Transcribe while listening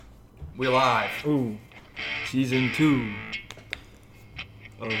We're live. Ooh, season 2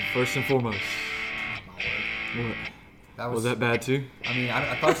 of First and Foremost. What? Was that bad too? I mean,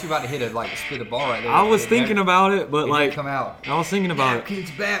 I thought you were about to hit a spit a ball right there. I was thinking about it, but didn't come out. I was thinking about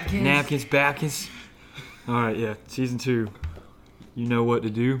Napkins, Napkins. Napkins, Napkins. All right, yeah, season 2. You know what to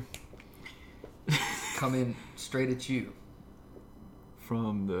do. Coming straight at you.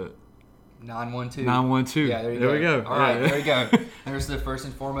 From the 912. 912. Yeah, there we go. All right, there we go. There's the First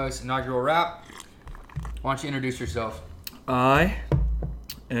and Foremost inaugural rap. Why don't you introduce yourself? I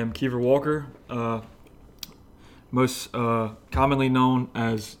am Kiefer Walker, most commonly known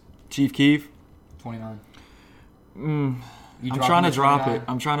as Chief Keef. 29. I'm trying to drop it.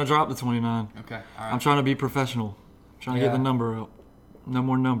 I'm trying to drop the 29. Okay, all right. I'm trying to be professional. I'm trying to get the number out. No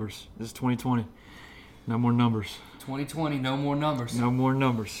more numbers. This is 2020. No more numbers. 2020, no more numbers. No more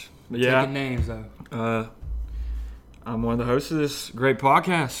numbers. Yeah. Taking names, though. I'm one of the hosts of this great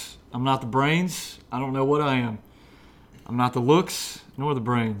podcast. I'm not the brains. I don't know what I am. I'm not the looks, nor the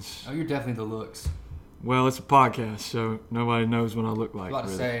brains. Oh, you're definitely the looks. Well, it's a podcast, so nobody knows what I look like. I was about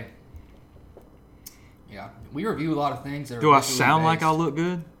to say, yeah, we review a lot of things. Do I sound like I look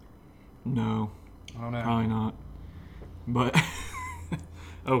good? No. I don't know. Probably not. But,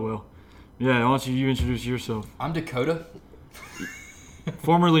 oh well. Yeah, why don't you introduce yourself? I'm Dakota.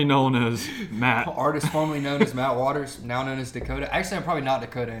 Formerly known as Matt. Artist formerly known as Matt Waters, now known as Dakota. Actually, I'm probably not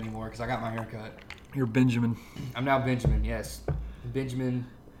Dakota anymore because I got my hair cut. You're Benjamin. I'm now Benjamin, yes. Benjamin,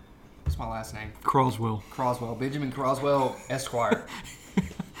 what's my last name? Croswell. Benjamin Croswell, Esquire.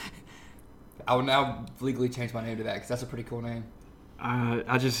 I will now legally change my name to that because that's a pretty cool name.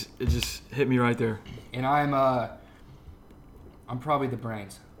 It just hit me right there. And I'm probably the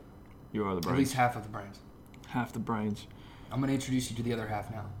brains. You are the brains. At least half of the brains. Half the brains. I'm going to introduce you to the other half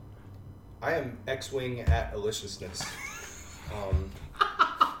now. I am X-Wing at Aliciousness.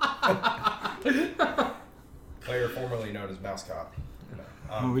 Player formerly known as Mousecop.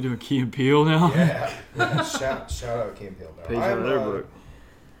 Are we doing Key and Peele now? Yeah. Shout out Key and Peele. Page out of their book.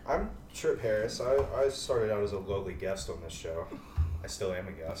 I'm Trip Harris. I started out as a lowly guest on this show. I still am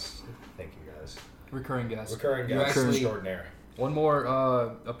a guest. Thank you guys. Recurring guest. Extraordinaire. One more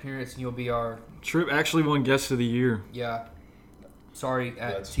appearance and you'll be our... Trip actually won Guest of the Year. Yeah. Sorry,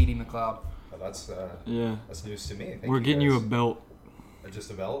 at TD McLeod. That's news to me. We're getting you a belt.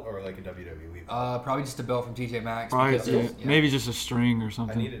 Just a belt or like a WWE belt? Probably just a belt from TJ Maxx. Probably, maybe just a string or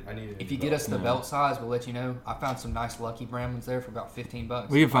something. I needed if you get us the belt size, we'll let you know. I found some nice Lucky Brand ones there for about $15.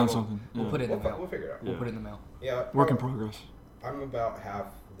 We can find something. We'll put it in the mail. We'll figure it out. We'll put it in the mail. Yeah. Work in progress. I'm about half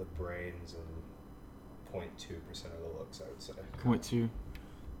the brains and 0.2% of the looks, I would say. 0.2.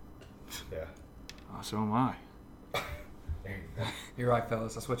 Yeah. So am I. There you go. You're right,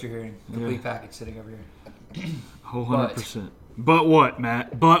 fellas. That's what you're hearing. Complete package sitting over here. Whole 100%. But what,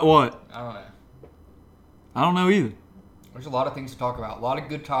 Matt? But what? I don't know. I don't know either. There's a lot of things to talk about. A lot of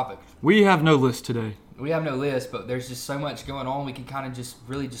good topics. We have no list today. We have no list, but there's just so much going on. We can kind of just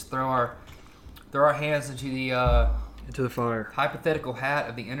really just throw our hands into the fire. Hypothetical hat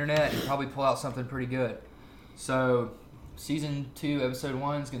of the internet and probably pull out something pretty good. So, season 2, episode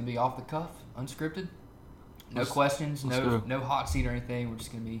 1 is going to be off the cuff, unscripted. No questions, no hot seat or anything. We're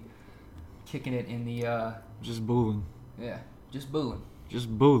just going to be kicking it in the... Just Boolin. Yeah, just Boolin. Just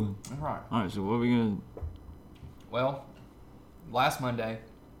Boolin. All right, so what are we going to... Well, last Monday...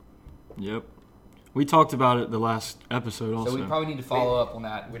 Yep. We talked about it the last episode also. So we probably need to follow up on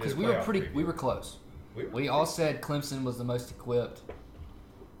that because we were close. We all said Clemson was the most equipped,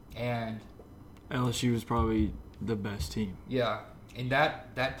 and LSU was probably the best team. Yeah, and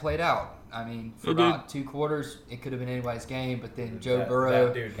that played out. I mean, for about 2 quarters, it could have been anybody's game, but then Joe Burrow,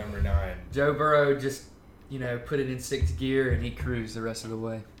 that dude number 9, Joe Burrow just put it in 6th gear and he cruised the rest of the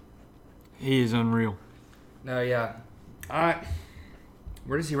way. He is unreal. No, yeah. All right.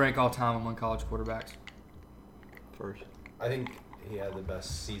 Where does he rank all time among college quarterbacks? First. I think he had the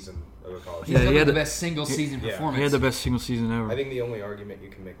best season of a college. He had the best single season performance. He had the best single season ever. I think the only argument you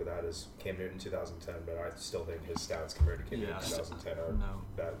can make with that is Cam Newton 2010, but I still think his stats compared to Cam Newton 2010 are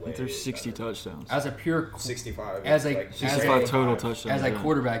that way. There's 60 touchdowns. As a pure 65. 65 total touchdowns. As a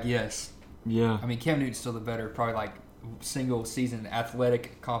quarterback, yes. Yeah. I mean, Cam Newton's still the better, probably single season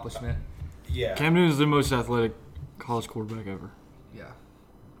athletic accomplishment. Yeah. Cam Newton's the most athletic college quarterback ever. Yeah.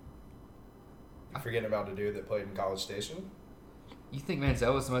 You forgetting about the dude that played in College Station? You think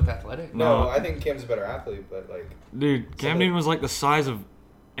Manziel was the most athletic? No, I think Cam's a better athlete, but Dude, Cam Newton was like the size of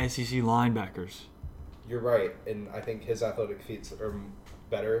SEC linebackers. You're right, and I think his athletic feats are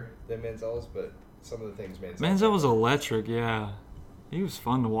better than Manziel's, but some of the things Manziel was electric, yeah. He was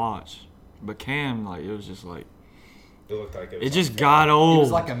fun to watch. But Cam, it was just It looked like it just got old. He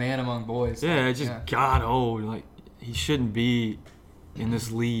was like a man among boys. Yeah, it just got old. Like, he shouldn't be in this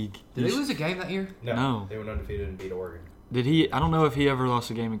league. Did they lose a game that year? No. They went undefeated and beat Oregon. Did he? I don't know if he ever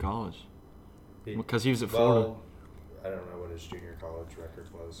lost a game in college. Because he was at Florida. I don't know what his junior college record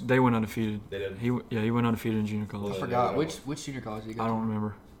was. They went undefeated. They did? He went undefeated in junior college. I forgot. Which junior college did he go I to? don't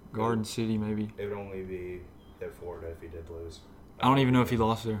remember. Garden City, maybe. It would only be at Florida if he did lose. I don't even know if he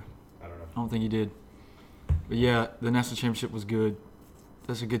lost there. I don't know. I don't think he did. But yeah, the national championship was good.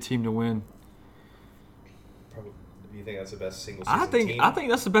 That's a good team to win. Probably. Do you think that's the best single season team? I think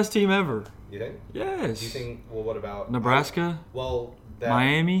that's the best team ever. You think? Yes. Do you think? Well, what about Nebraska?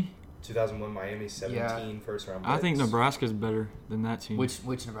 Miami. 2001 Miami 17 first round. I think Nebraska's better than that team.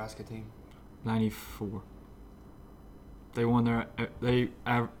 Which Nebraska team? 94. They won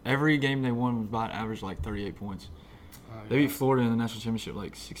every game they won was about average like 38 points. They beat Florida in the national championship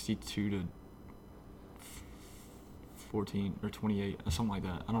like 62 to 14 or 28 or something like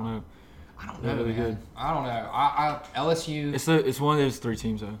that. I don't know. They're really good. I don't know. LSU. It's one of those three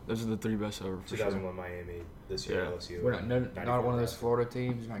teams though. Those are the three best ever. For 2001 Miami. This year LSU. We're not one of those Florida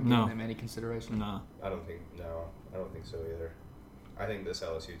teams. You're not giving them any consideration. No. I don't think so either. I think this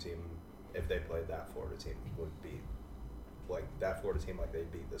LSU team, if they played that Florida team, would beat that Florida team like they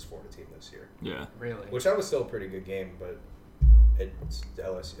beat this Florida team this year. Yeah. Really? Which that was still a pretty good game, but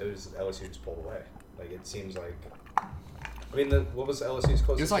LSU just pulled away. Like it seems like. I mean, what was LSU's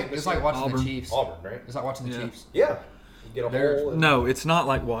closest game? It's like watching Auburn. the Chiefs. Auburn, right? It's like watching the Chiefs. Yeah. You get a hole. No, it's not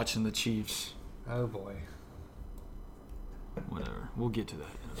like watching the Chiefs. Oh boy. Whatever. We'll get to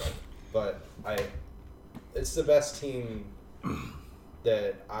that. But it's the best team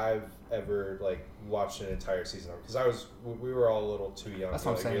that I've ever watched an entire season of, because we were all a little too young. That's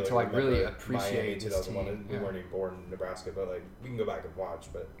what I'm saying, to really appreciate Miami 2001. this team. We weren't even born in Nebraska, but we can go back and watch.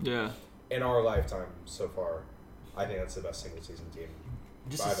 But in our lifetime so far, I think that's the best single season team.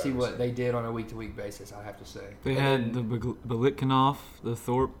 Just to see what they did on a week-to-week basis, I have to say. They had the Belitnikov, the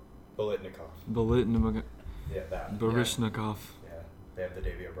Thorpe. Belitnikov. Yeah, that. Barishnikov. Yeah. They have the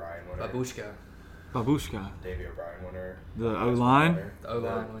Davey O'Brien winner. Babushka. Davey O'Brien winner. The O-line. The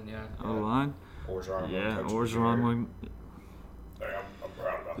O-line one, yeah. O-line. Orgeron. Yeah, Orgeron one. I'm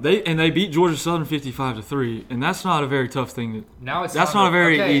proud about that. They beat Georgia Southern 55-3, and that's not a very tough thing to. That's not a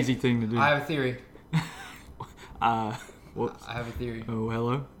very easy thing to do. I have a theory. Whoops. I have a theory. Oh,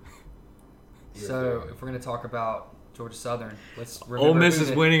 hello. So, if we're going to talk about Georgia Southern, let's remember Ole Miss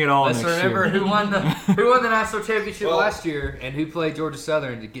is winning it all next year. Let's remember who won the national championship last year and who played Georgia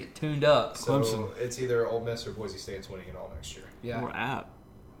Southern to get tuned up. So it's either Ole Miss or Boise State's winning it all next year. Yeah. Or App.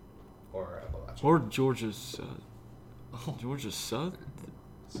 Or Appalachia. Or Georgia's Georgia's Southern.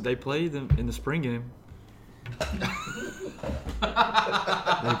 They played them in the spring game. They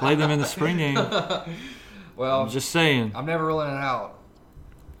played them in the spring game. Well, I'm just saying. I'm never ruling it out.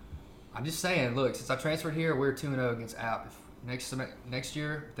 I'm just saying, look, since I transferred here, we're 2-0 against App. If next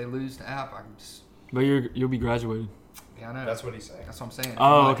year, if they lose to App, I can just... But you'll be graduated. Yeah, I know. That's what he's saying. That's what I'm saying.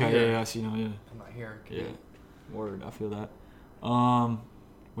 Oh, okay. Yeah, I see now, yeah. I'm not here. Yeah. Word, I feel that. What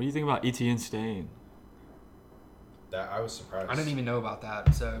do you think about ETN staying? That I was surprised. I didn't even know about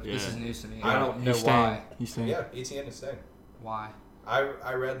that, so this is news to me. I don't know why. He's staying. Yeah, ETN is staying. Why?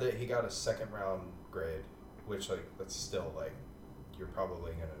 I read that he got a second round grade, which that's still you're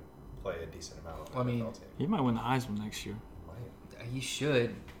probably gonna play a decent amount on the NFL team. He might win the Heisman next year. He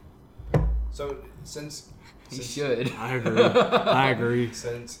should. So since he should. I agree.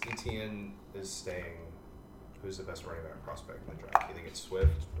 Since ETN is staying, who's the best running back prospect in the draft? Do you think it's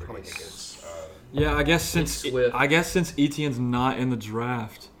Swift, or do you think it's? Yeah, I guess since ETN's not in the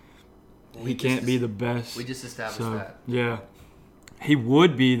draft, he can't be the best. We just established that. Yeah, he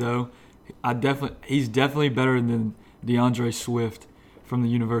would be though. He's definitely better than DeAndre Swift from the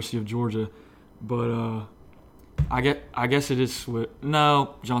University of Georgia, but I guess it is Swift.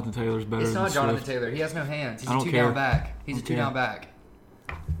 No, Jonathan Taylor's better. It's than not Swift. Jonathan Taylor. He has no hands. He's I a don't two care. down back. He's a two down back.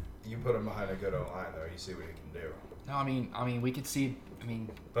 You put him behind a good O-line though, you see what he can do. No, I mean, we could see.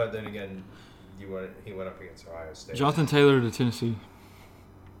 But then again, he went up against Ohio State. Jonathan Taylor to Tennessee.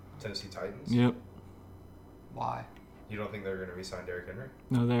 Tennessee Titans. Yep. Why? You don't think they're going to re-sign Derrick Henry?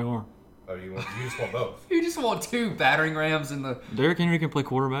 No, they are. Oh, you just want both? You just want two battering rams in the. Derrick Henry can play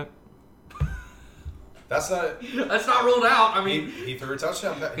quarterback. That's not ruled out. I mean, he threw a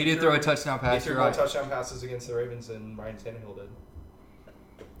touchdown pass. He did throw a touchdown pass. He threw more touchdown passes against the Ravens than Ryan Tannehill did.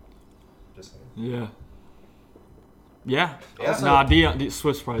 Just saying. Yeah. Yeah. Also, Nah,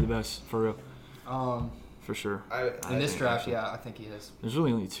 Swift's probably the best for real. For sure. In this draft, I think he is. There's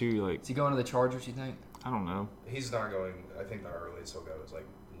really only two. Is he going to the Chargers? You think? I don't know. He's not going. I think the earliest he'll go is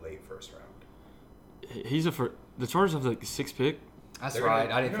late first round. He's the Chargers have like the 6th pick. That's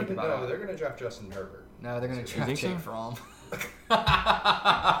right. I didn't think about it. No, they're going to draft Justin Herbert. No, they're going to draft Jake Fromm.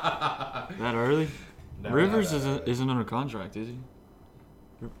 That early? No, Rivers isn't under contract, is he?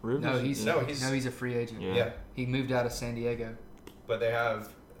 Rivers? No, he's a free agent. Yeah. He moved out of San Diego. But they have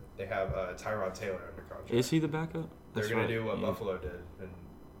Tyrod Taylor under contract. Is he the backup? They're going to do what Buffalo did,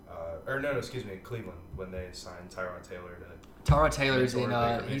 Cleveland, when they signed Tyrod Taylor to. Tyrod Taylor's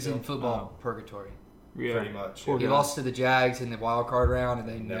he's in football purgatory. Yeah, pretty much. He lost to the Jags in the wild card round, and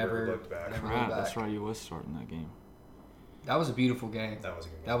they never looked back. That's right. He was starting that game. That was a beautiful game. That was a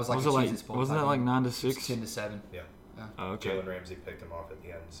good game. That was like wasn't that like 9-6? 10-7. Yeah. Oh, okay. Jalen Ramsey picked him off at the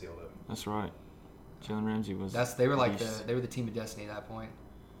end and sealed it. That's right. Jalen Ramsey was. They were like the team of destiny at that point.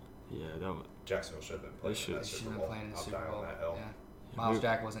 Yeah, that was. Jacksonville should have been playing. They should have been playing in the Super Bowl. Yeah. Miles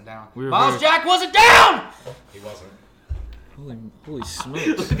Jack wasn't down. Jack wasn't down. He wasn't. Holy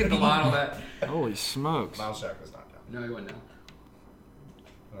smokes! Look at the line on that. Holy smokes! Miles Jack was not down. No, he wasn't down.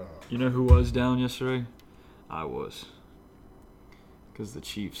 You know who was down yesterday? I was. Because the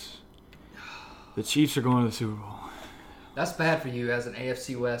Chiefs. The Chiefs are going to the Super Bowl. That's bad for you as an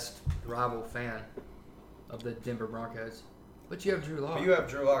AFC West rival fan of the Denver Broncos. But you have Drew Lock. But you have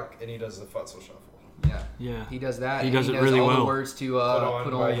Drew Lock, and he does the futzel shuffle. Yeah. He does that. He does it knows really all well. The words to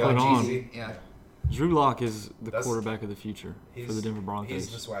put on. Yeah. Drew Lock is the quarterback of the future for the Denver Broncos. He's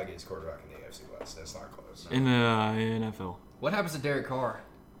the swaggiest quarterback in the AFC West. It's not close. In the NFL. What happens to Derek Carr?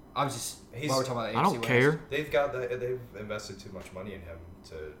 I was just. While we're talking about the AFC I don't West. care. They've invested too much money in him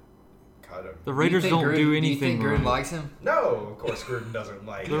to cut him. The Raiders don't do anything. Do you think Gruden likes him? No, of course Gruden doesn't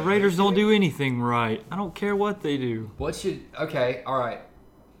like him. The Raiders don't do anything right. I don't care what they do. Okay, all right.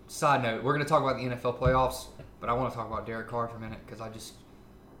 Side note, we're going to talk about the NFL playoffs, but I want to talk about Derek Carr for a minute because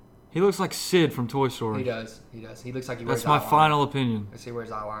He looks like Sid from Toy Story. He does. He looks like he wears eyeliner. That's my final opinion. He wears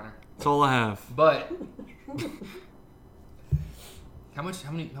eyeliner. That's all I have. But how much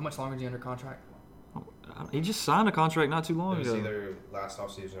longer is he under contract? He just signed a contract not too long ago. It was either last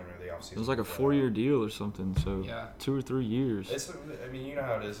offseason or the offseason. It was like a 4-year deal or something, so 2 or 3 years. You know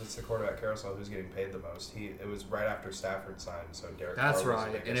how it is. It's the quarterback carousel who's getting paid the most. It was right after Stafford signed, so Derek Carr was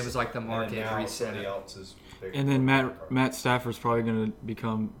right, and it was like the market reset. And then Matt Stafford's probably going to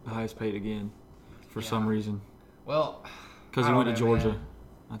become the highest paid again for some reason. Well, because he went to Georgia,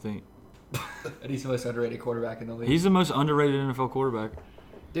 I think. And he's the most underrated quarterback in the league. He's the most underrated NFL quarterback.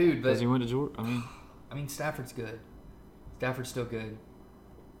 Dude, because he went to Georgia. I mean, Stafford's good. Stafford's still good.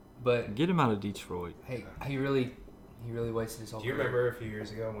 But get him out of Detroit. Hey, he really wasted his whole career. Do you remember a few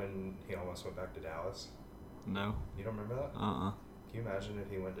years ago when he almost went back to Dallas? No. You don't remember that? Can you imagine if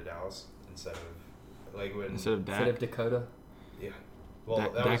he went to Dallas instead of Dakota? Yeah.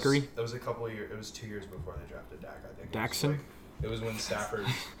 Well, Daiquiri? That was a couple of years. It was 2 years before they drafted Dak, I think. Daxon? It was when Stafford.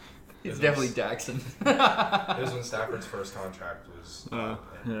 It's definitely Daxon. It was when Stafford's first contract was.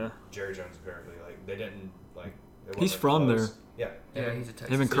 Jerry Jones apparently they didn't like. He's from close. there. Yeah, he's a Texas.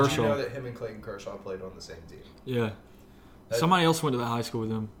 Him and Kershaw. Did you know that him and Clayton Kershaw played on the same team? Yeah. Somebody else went to that high school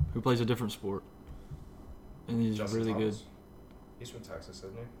with him who plays a different sport, and he's Justin really Thomas? good. He's from Texas,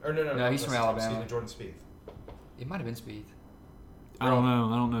 isn't he? Or no, he's from Alabama. Excuse me, Jordan Spieth. It might have been Spieth. I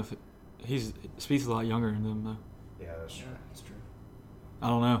don't know if Spieth's a lot younger than them though. Yeah, that's true. Yeah, that's true. I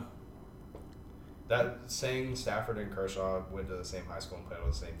don't know. That saying Stafford and Kershaw went to the same high school and played on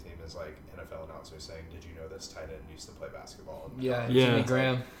the same team is like NFL announcers saying, "Did you know this tight end used to play basketball?" Jimmy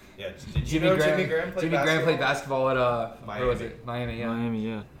Graham. Yeah, did you know Jimmy Graham played basketball at Miami. Where was it? Miami.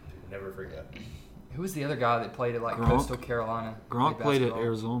 Yeah. Never forget. Who was the other guy that played at Gronk? Coastal Carolina? Gronk played at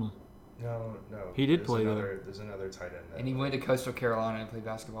Arizona. No. He did play there. There's another tight end. And he went to Coastal Carolina and played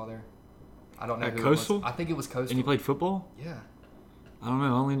basketball there. I don't know at who Coastal? it was. I think it was Coastal. And he played football? Yeah. I don't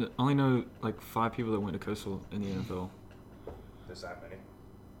know. I only know like 5 people that went to Coastal in the NFL. There's that many.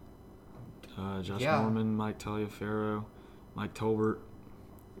 Josh Norman, Mike Taliaferro, Mike Tolbert.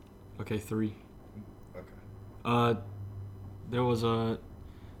 Okay, 3. Okay. There was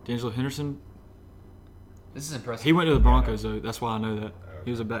D'Angelo Henderson. This is impressive. He went to the Broncos though. That's why I know that. Okay.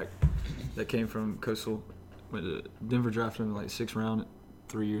 He was a back that came from Coastal. Went to Denver, drafted him like 6th round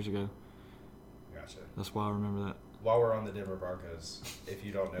 3 years ago. Gotcha. That's why I remember that. While we're on the Denver Broncos, if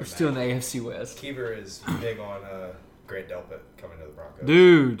you don't know, we're still in the AFC West. Keever is big on Grant Delpit coming to the Broncos.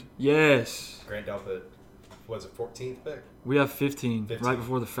 Dude, yes. Grant Delpit, was it 14th pick? We have 15, right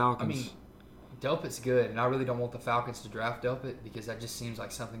before the Falcons. I mean, Delpit's good, and I really don't want the Falcons to draft Delpit because that just seems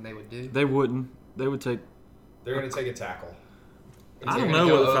like something they would do. They wouldn't. They would take. They're going to take a tackle. I don't know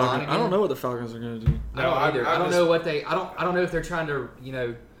what the Falcons. I don't know what the Falcons are going to do. I don't either. I don't know what they. I don't know if they're trying to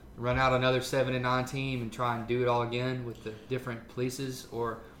run out another 7-9 team and try and do it all again with the different places,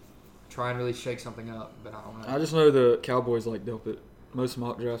 or try and really shake something up, but I don't know. I just know the Cowboys like Delpit. Most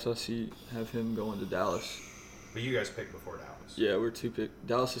mock drafts I see have him going to Dallas. But you guys picked before Dallas. Yeah, we're 2 pick.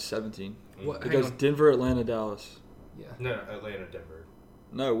 Dallas is 17. What? It goes Denver, Atlanta, Dallas. Yeah. No, Atlanta, Denver.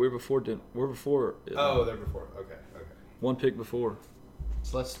 No, we're before We're before. Oh, they're before. Okay. 1 pick before.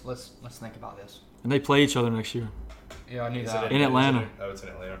 So let's think about this. And they play each other next year. Yeah, I knew Is that. In Atlanta. It's in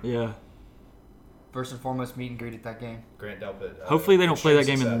Atlanta. Yeah. First and foremost, meet and greet at that game. Grant Delpit. Hopefully they don't play that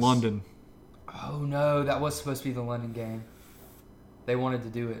game success. in London. Oh no, that was supposed to be the London game. They wanted to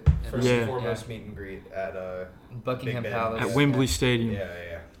do it. First Yeah. and foremost, meet and greet at Buckingham Big Ben. Palace. At Wembley Stadium.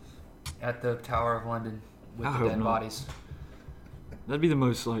 Yeah. At the Tower of London with I the hope dead not. bodies. That'd be the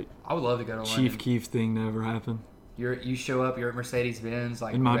most like I would love to go to Chief London. Keef thing to ever happen. You show up, you're at Mercedes Benz,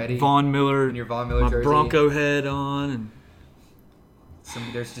 like In my ready, Von Miller, in your Von Miller my jersey. Bronco head on, and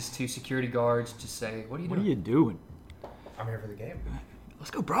There's just 2 security guards just say, "What are you what doing?" are you doing? I'm here for the game.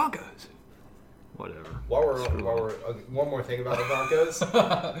 Let's go Broncos. Whatever. While we're one more thing about the Broncos.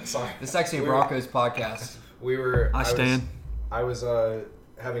 Sorry. This is actually a Broncos podcast. I was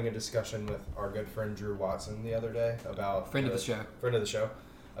having a discussion with our good friend Drew Watson the other day about Friend of the show.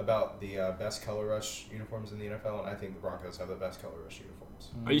 About the best color rush uniforms in the NFL, and I think the Broncos have the best color rush uniforms.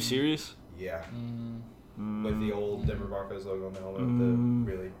 Are you serious? Yeah. With the old Denver Broncos logo on the helmet, with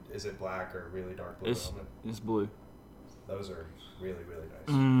the really, is it black or really dark blue helmet? It's blue. Those are really, really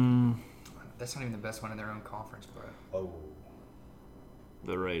nice. That's not even the best one in their own conference, bro. Oh.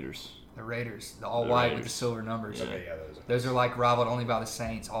 The Raiders. The Raiders, the all white with the silver numbers. Yeah. Okay, yeah, Those are like rivaled only by the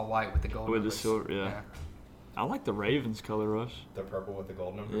Saints, all white with the gold With numbers. the silver, yeah. I like the Ravens color rush. The purple with the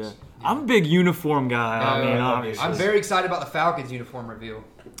gold numbers. Yeah. I'm a big uniform guy. I mean, obviously. I'm very excited about the Falcons uniform reveal.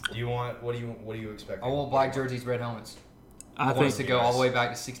 What do you expect? I want black jerseys, red helmets. I want us think to go all the way back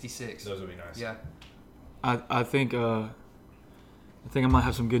to '66. Those would be nice. Yeah. I think I might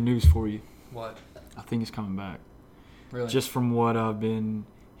have some good news for you. What? I think it's coming back. Really? Just from what I've been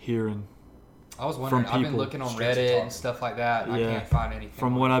hearing. I was wondering. from I've been people. looking on Streets Reddit talk. and stuff like that, and Yeah. I can't find anything.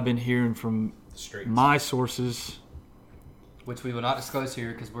 From what I've been hearing from Streets. my sources, which we will not disclose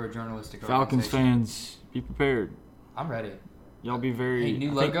here because we're a journalistic Falcons organization. fans, be prepared. I'm ready. Y'all be very. Hey,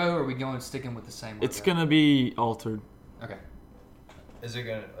 new I think logo, or are we going sticking with the same logo? It's gonna be altered. Okay. Is it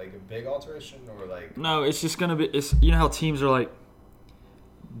gonna like a big alteration or like? No, it's just gonna be. It's you know how teams are like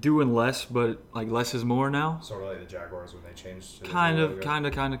doing less, but like less is more now. Sort of like the Jaguars when they changed. To the Kind new of,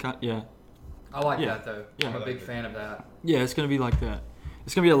 logo? yeah. I like Yeah. that though. Yeah. I'm I a like big it. fan of that. Yeah, it's gonna be like that.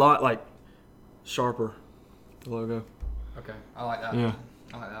 It's gonna be a lot like sharper. The logo. Okay, I like that. Yeah.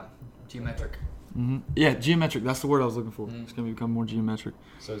 I like that. Geometric. Yeah, geometric. That's the word I was looking for. Mhm. It's gonna become more geometric.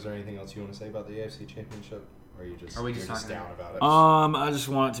 So is there anything else you want to say about the AFC Championship, or are Are we you're just just not down about it? I just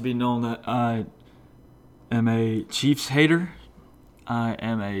want it to be known that I am a Chiefs hater. I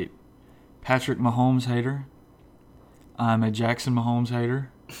am a Patrick Mahomes hater. I'm a Jackson Mahomes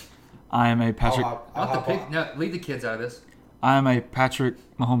hater. I am a Patrick. Leave the kids out of this. I am a Patrick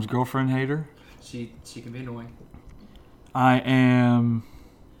Mahomes girlfriend hater. She can be annoying. I am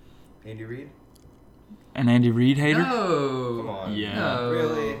Andy Reid. an Andy Reid hater. No. Come on. Yeah. No.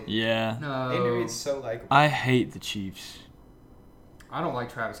 Really? Yeah. No. Andy Reid's so likable. I hate the Chiefs. I don't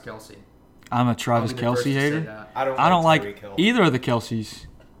like Travis Kelce. I'm a Travis I'll be the first Kelce to say hater. that. I don't I like don't Tyreek like Hill. either of the Kelces.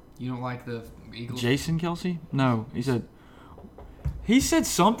 You don't like the Eagles? Jason Kelce? No, he said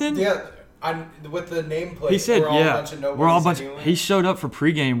something. Yeah, with the nameplate. He said, we're all "Yeah, a bunch of nobodies we're all a bunch." anyway. He showed up for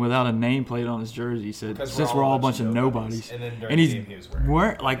pregame without a nameplate on his jersey. He said, Because "Since we're all a bunch of nobodies," And then during and the he's game, he was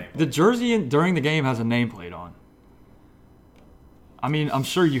wearing a like nameplate. the jersey during the game has a nameplate on. I mean, I'm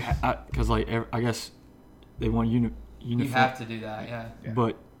sure you because I guess they want uniform. You have to do that, yeah. Yeah.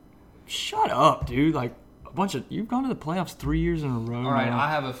 But shut up, dude! Like a bunch of you've gone to the playoffs 3 years in a row. All right, now.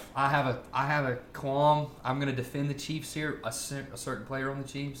 I have a qualm. I'm going to defend the Chiefs here. A certain player on the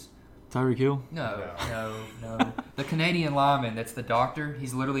Chiefs. Tyreek Hill. No. The Canadian lineman that's the doctor.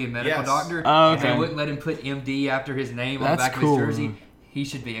 He's literally a medical Yes. doctor. Oh, And okay. they wouldn't let him put MD after his name on the That's back cool. of his jersey. He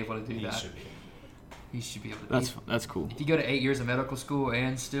should be able to do He that. should be. He should be able to do that. That's cool. If you go to 8 years of medical school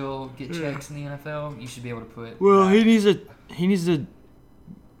and still get checks in the NFL, you should be able to put. Well, that. he needs to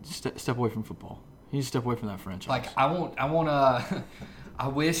step away from football. He needs to step away from that franchise. Like I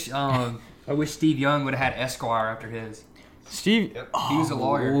wish Steve Young would have had Esquire after his. Steve, Yep. He was a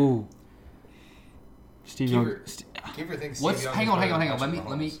lawyer. Ooh. Steve Young. Keep your things. What's? Hang on.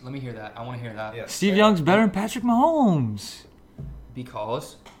 Let me hear that. I want to hear that. Yes. Steve Young's better than Patrick Mahomes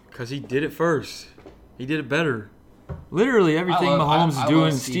Because because he did it first. He did it better. Literally everything Mahomes is I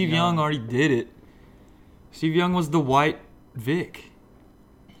doing, love Steve Young already did it. Steve Young was the white Vic.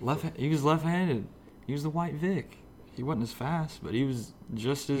 He was left-handed. He was the white Vic. He wasn't as fast, but he was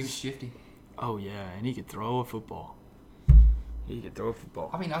just as. He was shifty. Oh yeah, and he could throw a football.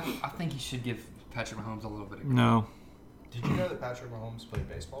 I mean, I think he should give Patrick Mahomes a little bit of credit. No. Did you know that Patrick Mahomes played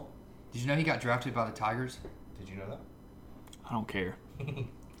baseball? Did you know he got drafted by the Tigers? Did you know that? I don't care. Did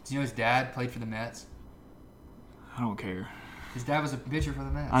you know his dad played for the Mets? I don't care. His dad was a pitcher for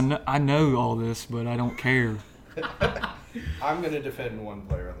the Mets. I know all this, but I don't care. I'm going to defend one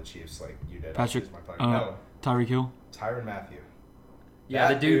player on the Chiefs like you did. Patrick, No. Tyreek Hill? Tyrann Mathieu. Yeah,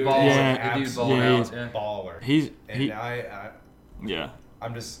 That the dude balls. Yeah. The dude balls Yeah, out. Yeah. Baller. Yeah.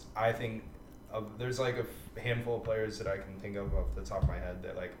 I think there's like a handful of players that I can think of off the top of my head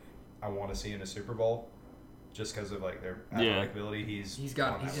that like I want to see in a Super Bowl just because of like their athletic ability. He's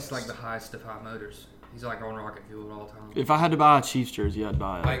just like the highest of high motors. He's like on rocket fuel at all times. If I had to buy a Chiefs jersey, I'd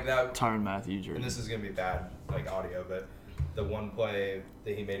buy a like that Tyrann Mathieu jersey. And this is gonna be bad like audio, but the one play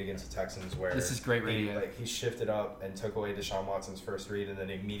that he made against the Texans where this is great radio. He shifted up and took away Deshaun Watson's first read and then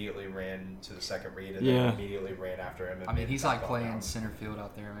immediately ran to the second read and then immediately ran after him. And I mean, he's like playing center field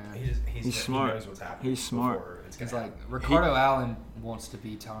out there, man. He's smart. He knows what's happening. He's smart. He's like Ricardo Allen wants to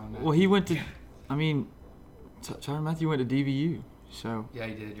be Tyrann Mathieu. Well, he went to. I mean, Tyrann Mathieu went to DBU, so. Yeah,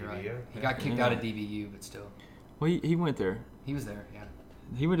 he did. You're right. DBU? He got kicked out of DBU, but still. Well, he went there. He was there. Yeah.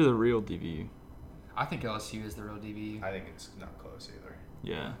 He went to the real DBU. I think LSU is the real DBU. I think it's not close either.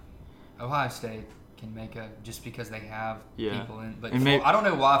 Yeah. Ohio State can make just because they have people in, but I don't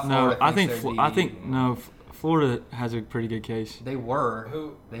know why Florida. No, I think DBU. Florida has a pretty good case. They were.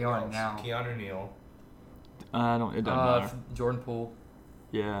 Who? They are now. Keanu Neal. It doesn't matter. Jordan Poole.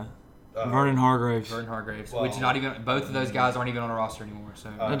 Yeah. Vernon Hargraves. Well, which not even both of those guys aren't even on a roster anymore.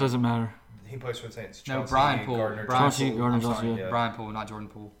 So that doesn't matter. He plays for the Saints. No, Brian Poole. Chauncey Gardner-Johnson. Yeah. Brian Poole, not Jordan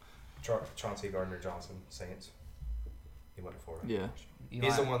Poole. Chauncey Gardner-Johnson, Saints. He went to Florida. Yeah.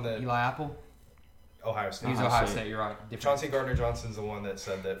 He's the one that... Eli Apple? Ohio State. He's Ohio State, you're right. Different. Chauncey Gardner-Johnson's the one that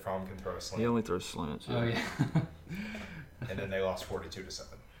said that Fromm can throw a slant. He only throws slants. Yeah. Oh, yeah. And then they lost 42-7.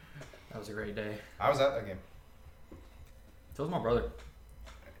 That was a great day. I was at that game. So was my brother.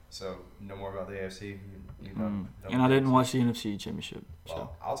 So, no more about the AFC? And I didn't watch the NFC Championship. So.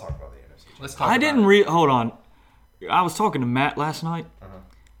 Well, I'll talk about the NFC Championship. Let's talk about it. Hold on. I was talking to Matt last night. Uh-huh.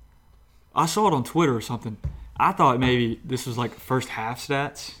 I saw it on Twitter or something. I thought maybe this was like first half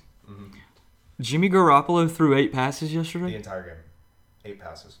stats. Mm-hmm. Jimmy Garoppolo threw 8 passes yesterday. The entire game. 8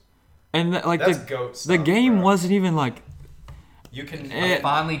 passes. And that's goat stuff, the game bro. wasn't even like... You can...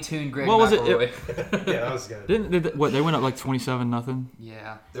 finally tuned Greg what was McElroy. it? Yeah, that was good. They went up like 27-0?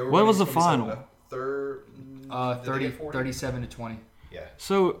 Yeah. What was the final? 37-20. Yeah.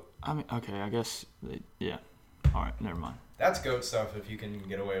 So, I mean, okay, I guess... Yeah. All right, never mind. That's goat stuff if you can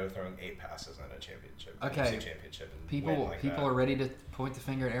get away with throwing 8 passes in a championship. Okay. Championship and People are ready to point the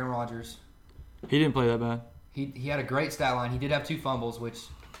finger at Aaron Rodgers. He didn't play that bad. He had a great stat line. He did have 2 fumbles, which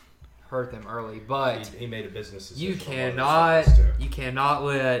hurt them early. But he made a business decision. You cannot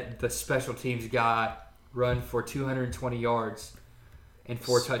let the special teams guy run for 220 yards and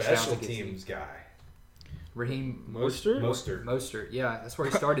 4 touchdowns. Special teams guy. Raheem Mostert. Yeah, that's where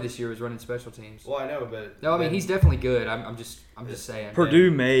he started this year, was running special teams. Well, I know, but no, I mean he's definitely good. I'm just saying.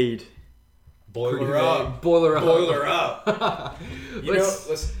 Purdue made. Boiler up.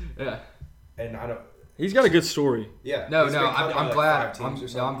 Listen. Yeah. And I don't. He's got a good story. Yeah. I'm glad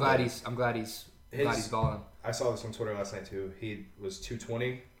he's balling. I saw this on Twitter last night too. He was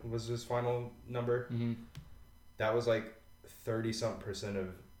 220 was his final number. Mm-hmm. That was like 30-something% of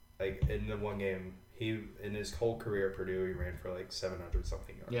like in the one game. He in his whole career at Purdue he ran for like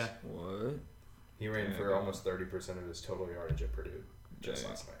 700-something yards. Yeah. What? He ran for almost 30% of his total yardage at Purdue just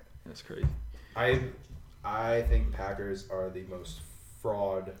last night. That's crazy. I think Packers are the most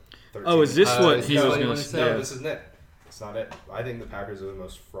fraud. 13. Oh, is this what he was going to say? No, this isn't it. It's not it. I think the Packers are the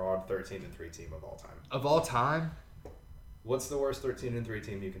most fraud 13-3 team of all time. Of all time? What's the worst 13-3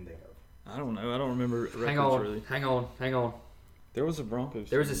 team you can think of? I don't know. I don't remember records really. Hang on. There was a Broncos.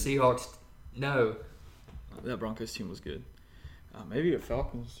 There was a Seahawks. No. That Broncos team was good. Maybe a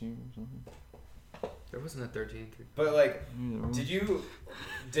Falcons team or something. There wasn't a 13-3. But like,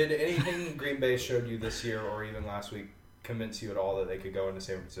 did anything Green Bay showed you this year or even last week convince you at all that they could go into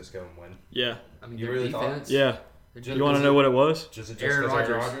San Francisco and win? Yeah. I mean, you really defense, thought? Yeah. You want to know what it was? Just Aaron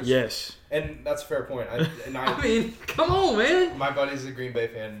Rodgers. Yes. And that's a fair point. I mean, come on, man. My buddy's a Green Bay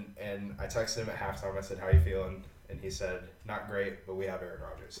fan, and I texted him at halftime. I said, "How you feeling?" And he said, "Not great, but we have Aaron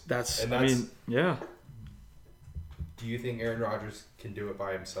Rodgers." Yeah. Do you think Aaron Rodgers can do it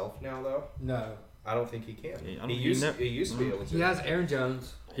by himself now, though? No. I don't think he can. He used to be able to. He has Aaron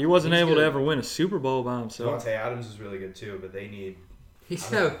Jones. He wasn't able to ever win a Super Bowl by himself. Devontae Adams is really good too, but they need. He's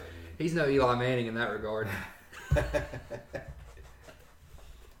no Eli Manning in that regard.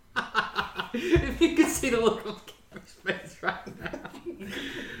 If you could see the look on Cameron's face right now.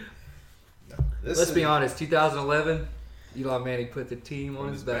 Let's be honest. 2011, Eli Manning put the team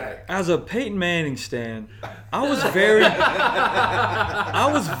on his back. As a Peyton Manning stan, I was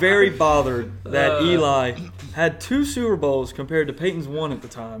very bothered that Eli had 2 Super Bowls compared to Peyton's 1 at the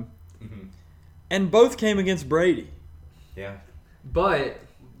time, and both came against Brady. Yeah, but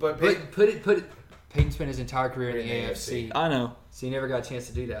put it. Peyton spent his entire career in the AFC. I know. So he never got a chance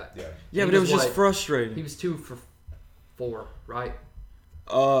to do that. Yeah, but it was just frustrating. He was 2 for 4, right?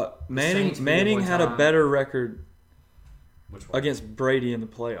 Manning had a better record against Brady in the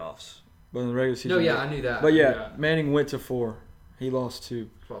playoffs, but in the regular season. No, yeah, I knew that. But yeah, Manning went to 4. He lost to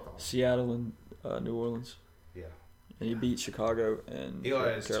Seattle and New Orleans. Yeah, and he beat Chicago and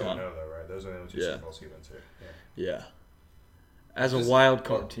Eli is 2-0 Carolina. though, right? Those are the only 2 Super Bowls he went to. Yeah. As a wild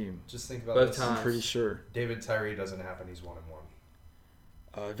card team. Just think about both this. times. I'm pretty sure. David Tyree doesn't happen. He's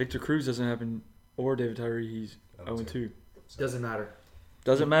 1-1. Victor Cruz doesn't happen, or David Tyree. He's 0-2. Doesn't matter.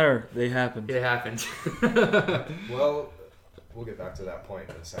 Doesn't matter. They happened. It happened. Well, we'll get back to that point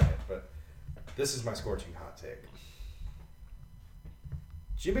in a second, but this is my scorching hot take.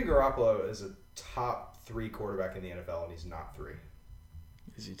 Jimmy Garoppolo is a top 3 quarterback in the NFL, and he's not 3.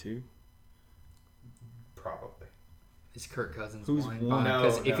 Is he 2? Probably. Is Kirk Cousins Who's one? one?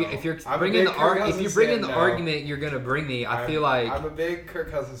 Because No, if you're I'm a bringing big the Kirk Cousins fan, argument you're gonna bring me, I feel like I'm a big Kirk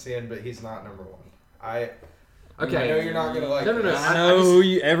Cousins fan, but he's not number 1. I know you're not gonna like. No. this. I know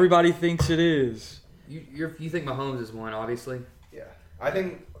who everybody thinks it is. You think Mahomes is one, obviously. Yeah, I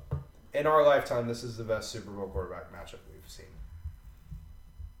think in our lifetime, this is the best Super Bowl quarterback matchup we've seen.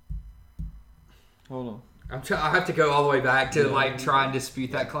 Hold on. I have to go all the way back to try and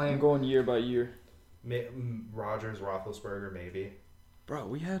dispute that claim. I'm going year by year. Rodgers, Roethlisberger, maybe. Bro,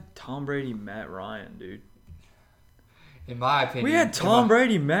 we had Tom Brady, Matt Ryan, dude. In my opinion, We had Tom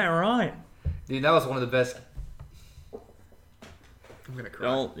Brady, Matt Ryan. Dude, that was one of the best. I'm gonna cry.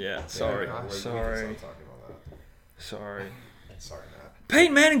 Don't. Yeah. Sorry. Yeah, we can Sorry. stop talking about that. Sorry. Sorry, Matt.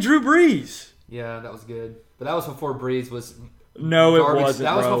 Peyton Manning, Drew Brees. Yeah, that was good. But that was before Breeze was. No, garbage. it wasn't.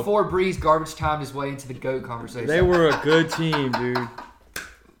 That was bro. before Breeze garbage timed his way into the GOAT conversation. They were a good team, dude.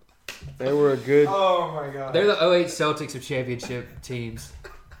 They were a good. Oh my god. They're the 08 Celtics of championship teams.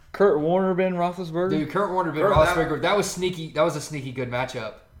 Kurt Warner, Ben Roethlisberger. Dude, Kurt Warner, Ben Roethlisberger. That was sneaky. That was a sneaky good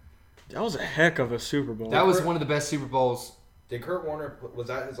matchup. That was a heck of a Super Bowl. That was one of the best Super Bowls. Did Kurt Warner, was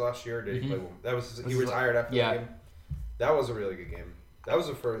that his last year or did he play one? That was he retired after the game? That was a really good game. That was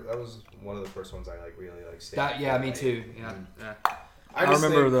one of the first ones I really stayed. Me too. Yeah. I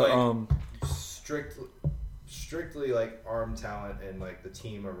remember strictly arm talent and the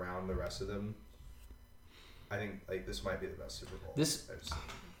team around the rest of them. I think this might be the best Super Bowl I've seen.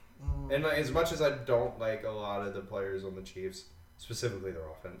 And as much as I don't like a lot of the players on the Chiefs, specifically their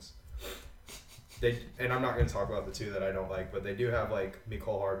offense, and I'm not going to talk about the 2 that I don't like, but they do have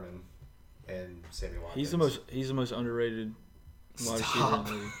Mecole Hardman and Sammy Watkins. He's the most underrated wide receiver in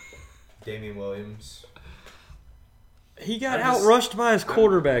the league. Damian Williams. He got outrushed by his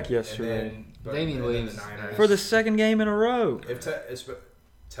quarterback yesterday. Damian Williams for the second game in a row. If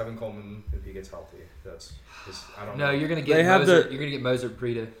Tevin Coleman, if he gets healthy, I don't know. No, you're gonna get You're gonna get Moser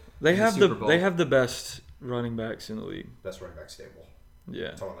Breida. They have the best running backs in the league. Best running back stable.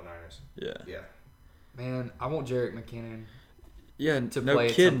 Yeah. Talking about the Niners. Yeah. Yeah. Man, I want Jerick McKinnon. Yeah, to no play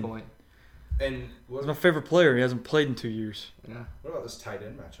kidding. at some point. And he's my favorite player. He hasn't played in 2 years. Yeah. What about this tight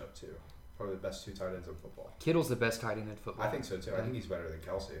end matchup too? Probably the best 2 tight ends in football. Kittle's the best tight end in football. I think so too. I think he's better than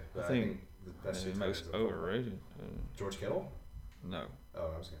Kelsey. I think the best 2 tight ends most overrated. George Kittle? No.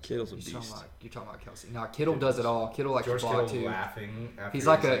 Oh, I was going to say. Kittle's a beast. You're talking about Kelsey. No, Kittle does it all. Kittle likes to block too. Laughing after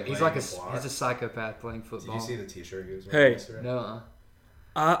he's a psychopath playing football. Did you see the T-shirt he was wearing yesterday? No.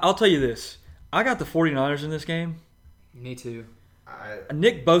 I'll tell you this. I got the 49ers in this game. Me too.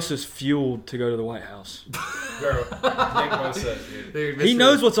 Nick Bosa's fueled to go to the White House. Bro, Nick Bosa, dude. He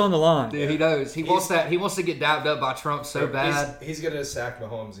knows what's on the line. Dude, he knows. He wants that. He wants to get dabbed up by Trump so bad. He's gonna sack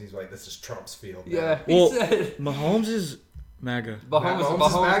Mahomes. He's like, this is Trump's field. Yeah. Well, Mahomes is MAGA. Mahomes is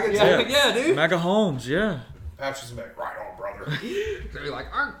MAGA. Yeah, dude. MAGA Holmes. Yeah. Patrick's like, right on, brother. They're like,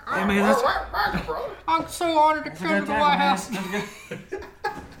 I'm so honored to come to the White House.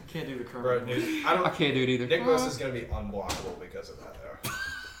 Can't do the current. Bro, dude, I can't do it either. Nick Bosa's gonna be unblockable because of that, though.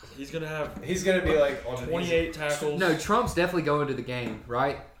 He's gonna be on 28 tackles. No, Trump's definitely going to the game,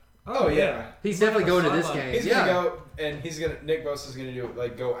 right? Oh yeah, he's definitely going to this game. He's gonna go, and Nick Bosa's gonna do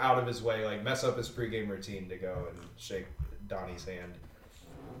go out of his way, mess up his pregame routine to go and shake Donnie's hand.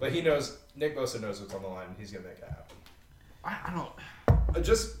 But Nick Bosa knows what's on the line. And he's gonna make it happen. I don't.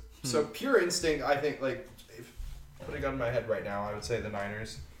 So pure instinct, I think put a gun in my head right now, I would say the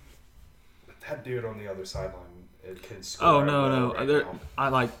Niners. But that dude on the other sideline can score. Oh, no.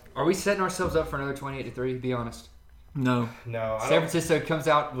 Are we setting ourselves up for another 28-3? Be honest. No. San Francisco comes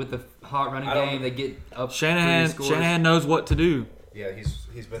out with the hot running game. They get up. Shanahan knows what to do. Yeah,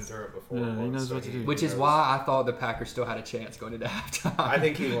 he's been through it before. Yeah, he knows what to do. Which is why I thought the Packers still had a chance going into halftime. I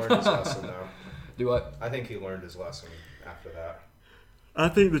think he learned his lesson, though. Do what? I think he learned his lesson after that. I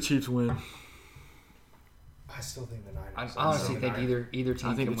think the Chiefs win. I still think the Niners. I honestly think either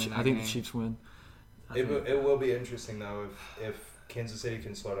team can win. I think the Chiefs win. It will be interesting, though, if Kansas City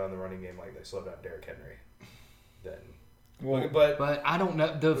can slow down the running game like they slowed down Derrick Henry. Then. Well, but I don't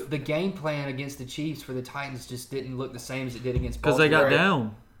know. The game plan against the Chiefs for the Titans just didn't look the same as it did against Baltimore. Because they got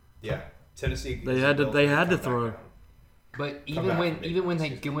down. Yeah, Tennessee. They had to throw. But even when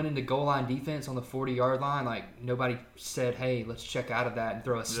they went into goal line defense on the 40-yard line, like nobody said, "Hey, let's check out of that and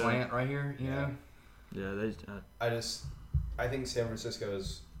throw a slant right here." You know. Yeah, I think San Francisco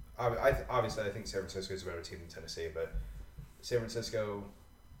is. Obviously, I think San Francisco is a better team than Tennessee, but San Francisco,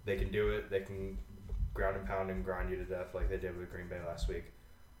 they can do it. They can ground and pound and grind you to death like they did with Green Bay last week.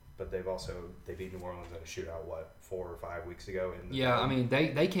 But they beat New Orleans in a shootout 4 or 5 weeks ago. I mean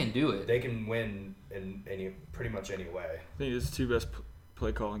they can do it. They can win in pretty much any way. I think it's the two best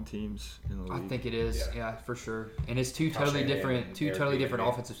play calling teams in the league. I think it is, yeah for sure. And it's two totally different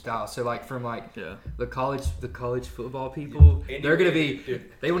offensive styles. So like from the college football people, they're gonna be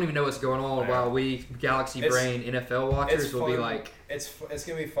they won't even know what's going on. While we Galaxy Brain NFL watchers will be like, it's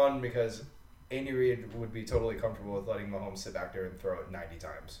gonna be fun because Andy Reid would be totally comfortable with letting Mahomes sit back there and throw it 90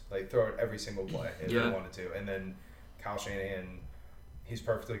 times. Like, throw it every single play if he wanted to. And then Kyle Shanahan, he's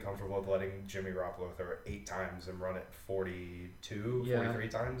perfectly comfortable with letting Jimmy Garoppolo throw it 8 times and run it 43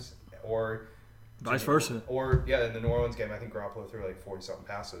 times. Or vice versa. Or, in the New Orleans game, I think Garoppolo threw like 40-something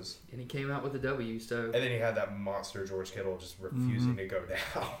passes. And he came out with a W, so... And then he had that monster George Kittle just refusing to go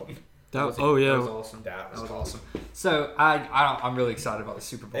down. That was awesome. That was awesome. So I'm really excited about the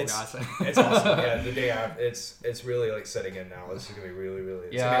Super Bowl, guys. It's awesome. Yeah, the day after, it's really like setting in now. This is gonna be really,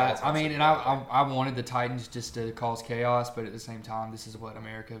 really. I mean, and I wanted the Titans just to cause chaos, but at the same time, this is what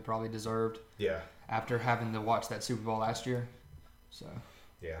America probably deserved. Yeah. After having to watch that Super Bowl last year, so.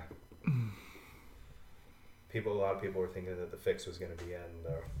 Yeah. A lot of people were thinking that the fix was going to be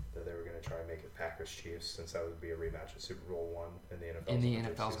that they were going to try and make it Packers-Chiefs, since that would be a rematch of Super Bowl I in the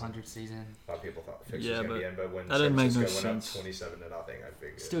NFL's 100th season. A lot of people thought the fix was going to be in, but when San Francisco went up 27-0, I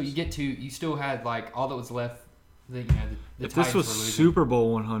figured. Still, you still had like all that was left. The if this was Super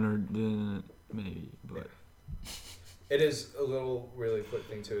Bowl 100, then maybe, but. It is a little really quick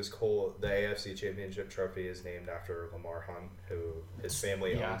thing too. Is Cole, the AFC Championship trophy is named after Lamar Hunt, who his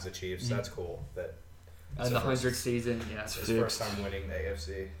family owns the Chiefs. Mm-hmm. That's cool. That. In the 100th season, it's his first time winning the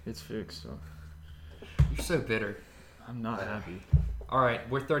AFC. It's fixed. So. You're so bitter. I'm not happy. All right,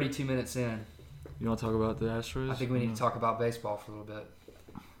 we're 32 minutes in. You want to talk about the Astros? I think we need to talk about baseball for a little bit.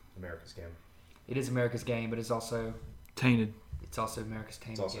 America's game. It is America's game, but it's also tainted. It's also America's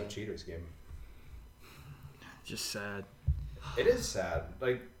tainted. It's also a cheater's game. Just sad. It is sad.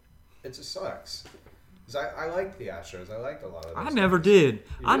 Like, it just sucks. I liked the Astros. I liked a lot of those. I never did.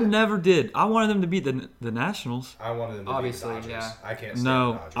 I never did. I wanted them to beat the Nationals. I wanted them to beat the Dodgers. Yeah. I can't stand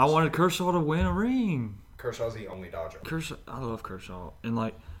the Dodgers. I wanted Kershaw to win a ring. Kershaw's the only Dodger. I love Kershaw. And,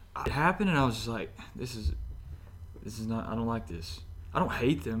 like, it happened, and I was just like, this is not, I don't like this. I don't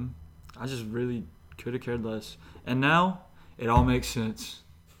hate them. I just really could have cared less. And now, it all makes sense.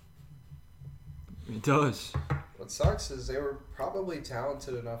 It does. What sucks is they were probably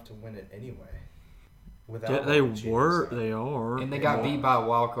talented enough to win it anyway. They are. And they got beat by a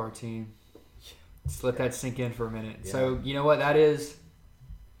wild card team. Just let that sink in for a minute. Yeah. So, you know what that is?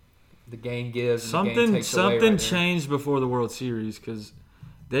 The game gives. Something the game takes away changed before the World Series because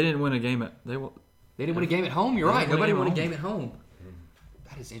they didn't win a game they didn't win a game at home. You're right. Nobody won a game at home. Mm-hmm.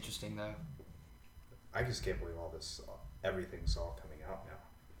 That is interesting, though. I just can't believe everything's all coming out now.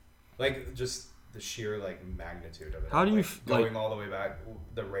 Like, just the sheer, like, magnitude of it. How do you... going all the way back,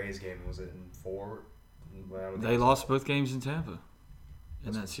 the Rays game was in 4... They lost both games in Tampa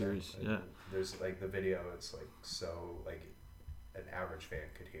in that series. Like, yeah. There's like the video. It's like so like an average fan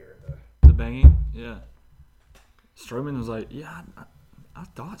could hear the banging. Yeah. Stroman was like, "Yeah, I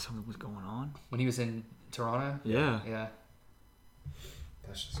thought something was going on when he was in Toronto." Yeah. Yeah.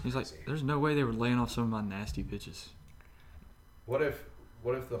 That's just. He's crazy. like, "There's no way they were laying off some of my nasty pitches." What if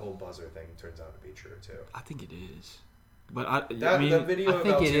the whole buzzer thing turns out to be true too? I think it is. But the video of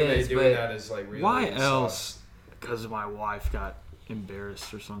Altuve doing that is like really. Why else? Because my wife got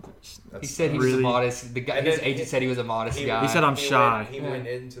embarrassed or something. He said he was a modest. The guy, his agent said he was a modest guy. He said I'm shy. He went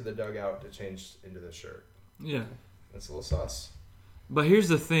into the dugout to change into the shirt. Yeah. That's a little sus. But here's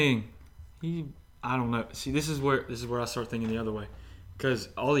the thing. I don't know. See, this is where I start thinking the other way. Because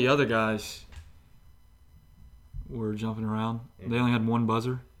all the other guys were jumping around. Mm-hmm. They only had one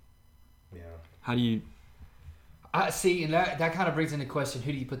buzzer. Yeah. How do you... see, and that kind of brings into question,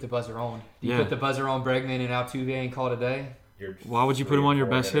 who do you put the buzzer on? Do you put the buzzer on Bregman and Altuve and call it a day? Why would you put him on your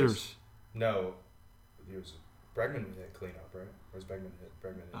best hitters? No. Bregman hit cleanup, right? Or was Bregman hit?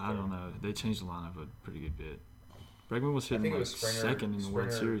 I don't know. They changed the lineup a pretty good bit. Bregman was hitting second in the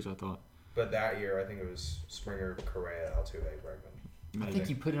World Series, I thought. But that year, I think it was Springer, Correa, Altuve, Bregman. I think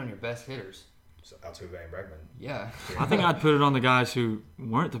you put it on your best hitters. So Altuve and Bregman. Yeah. I think I'd put it on the guys who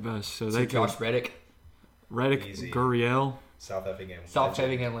weren't the best. So they Josh Reddick, Gurriel. South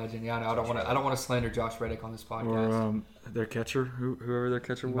Effingham legend. Yeah, no, I don't want to slander Josh Reddick on this podcast. Or their catcher, whoever their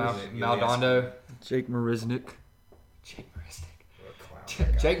catcher was. Maldondo. Jake Marisnick.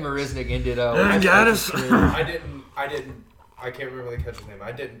 Jake Marisnick ended up. Got us. I can't remember the catcher's name.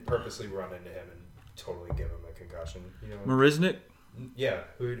 I didn't purposely run into him and totally give him a concussion. Marisnick? Yeah.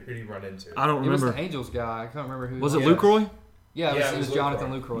 Who did he run into? I don't remember. It was the Angels guy. I can't remember who. Was it Lucroy? Yeah, it was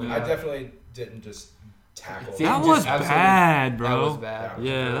Jonathan Lucroy. I definitely didn't just tackle. That was bad, bro. That was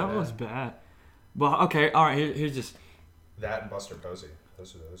bad. That was bad. Well, okay, all right. Here's just that and Buster Posey.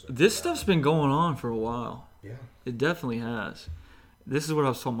 Those are this stuff's been going on for a while. Yeah, it definitely has. This is what I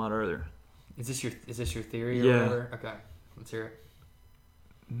was talking about earlier. Is this your theory? Or whatever? Okay, let's hear it.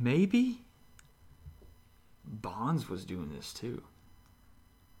 Maybe Bonds was doing this too.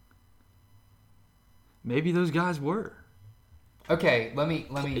 Comey those guys were. Okay, let me.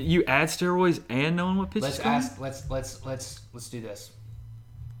 You add steroids and knowing what pitches. Let's do this.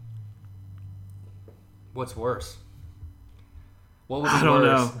 What's worse? What was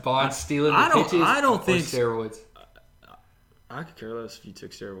worse? Bonds stealing the pitches? I don't think steroids. I could care less if you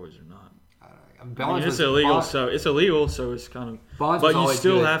took steroids or not. It's illegal, so it's kind of. Bonds but you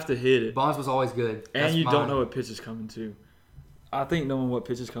still have to hit it. Bonds was always good, and you don't know what pitch is coming too. I think knowing what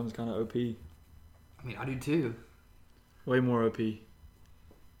pitch is coming is kind of OP. I mean, I do too. Way more OP. I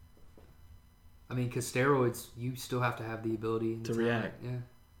mean, because steroids, you still have to have the ability to react. Yeah.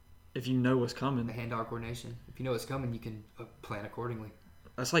 If you know what's coming. The hand-eye coordination. If you know what's coming, you can plan accordingly.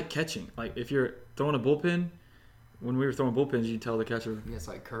 That's like catching. Like if you're throwing a bullpen, when we were throwing bullpens, you tell the catcher. Yeah, it's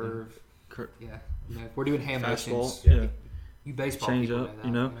like curve. Yeah. If we're doing hand motions. Yeah. You baseball change people up.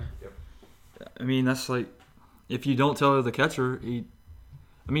 know that, Yep. I mean, that's like if you don't tell the catcher, you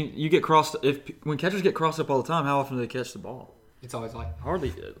get crossed. When catchers get crossed up all the time, how often do they catch the ball? It's always like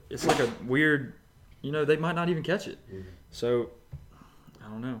hardly. It's like a weird. They might not even catch it. Mm-hmm. So I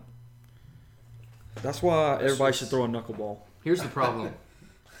don't know. That's why everybody should throw a knuckleball. Here's the problem.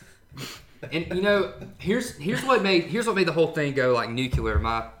 And here's what made the whole thing go like nuclear, in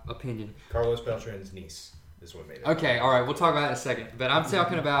my opinion. Carlos Beltran's niece is what made it. Okay, all right, we'll talk about that in a second. But I'm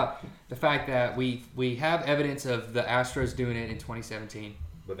talking about the fact that we have evidence of the Astros doing it in 2017.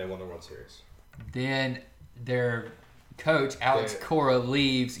 But they won the World Series. Then their coach Alex Cora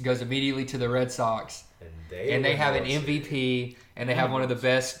leaves, goes immediately to the Red Sox, and they have an MVP, and they have one of the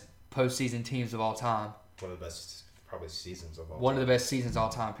best postseason teams of all time. One of the best, probably seasons of all time. One of the best seasons of all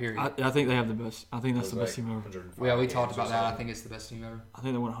time, period. I think they have the best. I think that's the best team ever. Yeah, we talked about that. I think it's the best team ever. I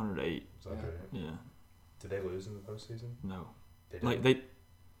think they won 108. Yeah. Did they lose in the postseason? No. They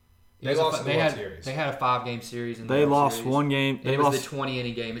lost the World Series. They had a 5-game series. They lost one game. They lost the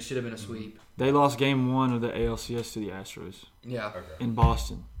 20-inning game. It should have been a sweep. They lost game 1 of the ALCS to the Astros. Yeah. Okay. In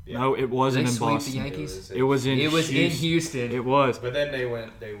Boston. Yeah. No, it wasn't in Boston. The Yankees? It was in Houston. It was. But then they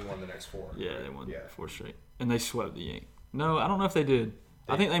won the next 4. Yeah, they won 4 straight. And they swept the Yankees. No, I don't know if they did.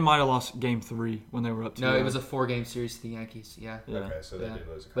 I think they might have lost game 3 when they were up 2-0. No, it was a 4-game series to the Yankees. Yeah. Okay, so they did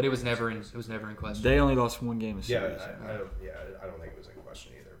lose. But it was never in question. They only lost 1 game of series. I don't think it was in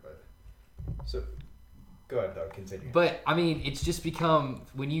question either. But so go ahead, Doug. Continue. But I mean, it's just become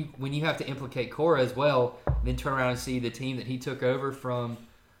when you have to implicate Cora as well, then turn around and see the team that he took over from,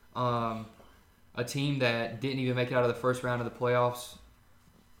 a team that didn't even make it out of the first round of the playoffs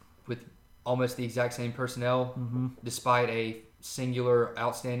with almost the exact same personnel, despite a singular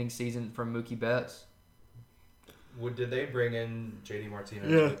outstanding season from Mookie Betts. Did they bring in JD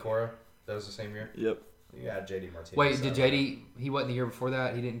Martinez with Cora? That was the same year? Yep. Yeah, JD Martinez. Wait, did JD? He wasn't the year before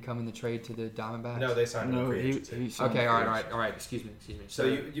that. He didn't come in the trade to the Diamondbacks. No, they signed him. Okay, all right. Excuse me. So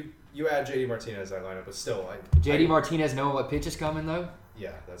you add JD Martinez that lineup, but still like JD Martinez knowing what pitch is coming though.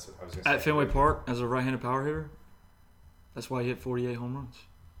 Yeah, that's what I was going to say. At Fenway Park as a right-handed power hitter. That's why he hit 48 home runs.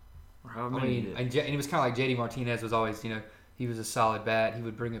 Or however many he did. And it was kind of like JD Martinez was always, he was a solid bat. He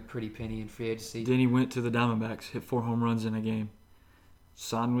would bring a pretty penny in free agency. Then he went to the Diamondbacks, hit 4 home runs in a game.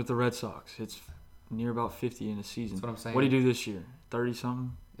 Signed with the Red Sox, hits near about 50 in a season. That's what I'm saying. What did he do this year?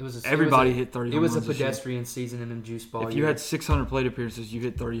 30-something? Everybody hit 30 It home was a runs this year. pedestrian season and a juice ball If you had 600 plate appearances, you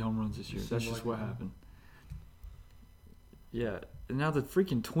hit 30 home runs this year. That's just like what that. happened. Yeah. And now the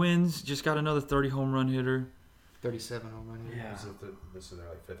freaking Twins just got another 30 home run hitter. 37 home run hitter. Yeah. This is their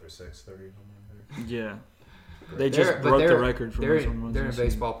like 5th or 6th 30 home run hitter. Yeah. They just broke the record for most home runs. They're in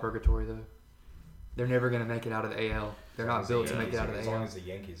baseball purgatory, though. They're never going to make it out of the AL. They're not built to make it out of the AL. As long as the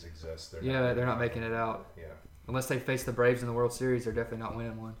Yankees exist, they're not making it out. Yeah. Unless they face the Braves in the World Series, they're definitely not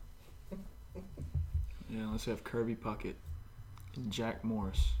winning one. Yeah, unless they have Kirby Puckett and Jack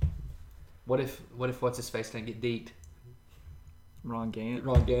Morris. What if what's his face didn't get deked? Ron Gant,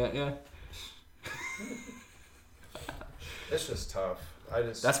 yeah. It's just tough.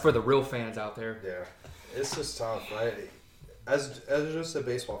 That's for the real fans out there. Yeah, it's just tough. As just a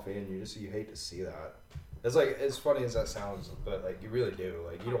baseball fan, you hate to see that. It's like, as funny as that sounds, but like you really do.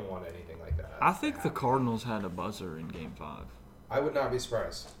 Like, you don't want anything like that. I think the Cardinals had a buzzer in Game 5. I would not be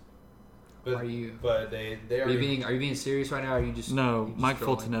surprised. But are you? But they are. Are you being serious right now? Or are you just? No, you just Mike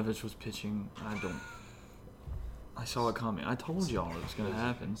trolling? Fultonevich was pitching. I saw a comment. I told y'all it was gonna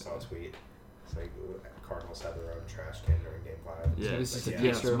happen. I saw a tweet. It's like Cardinals had their own trash can during Game 5. Yeah, So this is a yeah, picture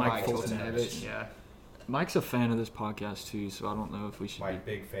it's of Mike Mike Fultonevich. Yeah. Mike's a fan of this podcast too, so I don't know if we should. Mike,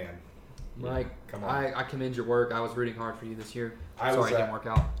 big fan. Mike, come on. I commend your work. I was rooting hard for you this year. Sorry, it didn't work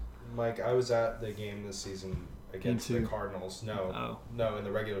out. Mike, I was at the game this season against the Cardinals. No, in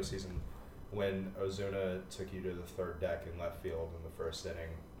the regular season, when Ozuna took you to the third deck in left field in the first inning,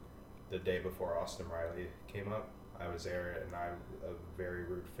 the day before Austin Riley came up. I was there, and a very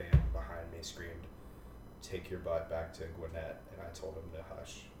rude fan behind me screamed, "Take your butt back to Gwinnett," and I told him to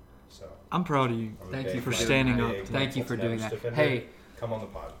hush. So I'm proud of you. Thank you for standing up. Thank you for doing that. Defender. Hey, come on the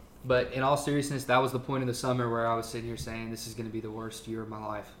pod. But in all seriousness, that was the point of the summer where I was sitting here saying this is going to be the worst year of my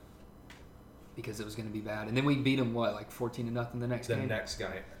life because it was going to be bad. And then we beat them, like 14-0 the next game? The next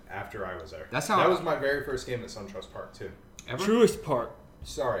guy after I was there. That was my very first game at SunTrust Park, too. Ever? Truist Park.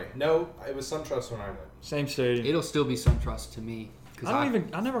 Sorry. No, it was SunTrust when I went. Same stadium. It'll still be SunTrust to me. I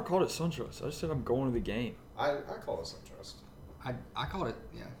never called it SunTrust. I just said I'm going to the game. I call it SunTrust. I called it,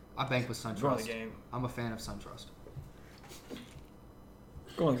 yeah. I bank with SunTrust. Going to the game. I'm a fan of SunTrust.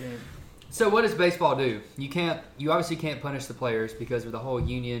 Going to the game. So what does baseball do? You obviously can't punish the players because of the whole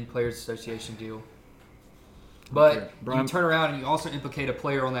union players association deal. But you turn around and you also implicate a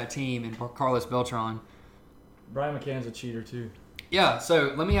player on that team in Carlos Beltran. Brian McCann's a cheater too. Yeah,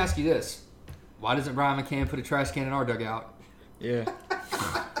 so let me ask you this. Why doesn't Brian McCann put a trash can in our dugout? Yeah.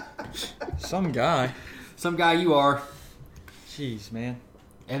 Some guy. Some guy you are. Jeez, man.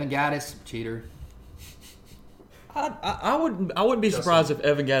 Evan Gaddis, cheater. I wouldn't be surprised if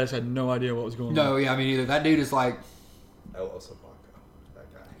Evan Gaddis had no idea what was going on. No, yeah, I mean either. That dude is like El Oso Blanco,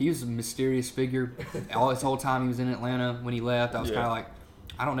 that guy. He was a mysterious figure. All this whole time he was in Atlanta. When he left, I was kind of like,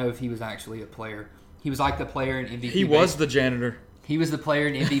 I don't know if he was actually a player. He was like the player in MVP. He was the janitor. He was the player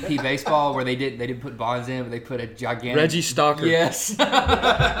in MVP baseball where they didn't put Bonds in, but they put a gigantic Reggie Stalker. Yes,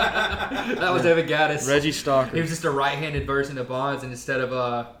 that was Evan Gaddis. Reggie Stalker. He was just a right-handed version of Bonds, and instead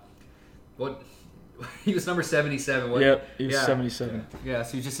of what he was number 77. Yep, he was 77. Yeah,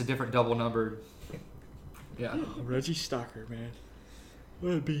 so he was just a different double number. Yeah, Reggie Stalker, man,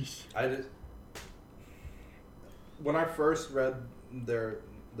 what a beast. When I first read the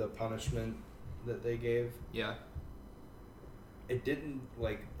punishment that they gave, it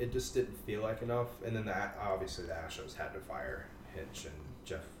just didn't feel like enough. And then obviously the Astros had to fire Hinch and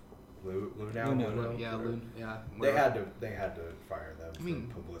Jeff Lou. They had to fire them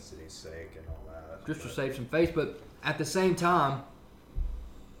for publicity's sake and all that. Just to save some face, but at the same time,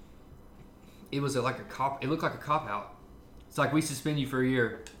 it was like a cop. It looked like a cop out. It's like, we suspend you for a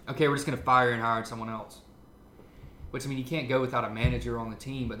year. Okay, we're just gonna fire you and hire someone else. Which, I mean, you can't go without a manager on the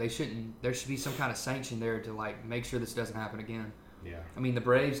team, but there should be some kind of sanction there to like make sure this doesn't happen again. Yeah. I mean, the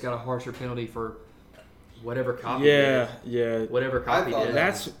Braves got a harsher penalty for whatever copy did. Yeah. Whatever copy did.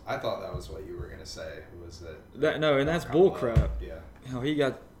 I thought that was what you were gonna say. Was that no, and that's bullcrap. Yeah. How he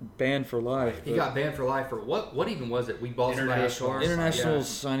got banned for life. He got banned for life for what even was it? We bought somebody a car. International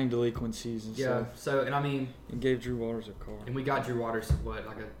signing delinquencies and stuff. Yeah. So, and I mean, and gave Drew Waters a car. And we got Drew Waters a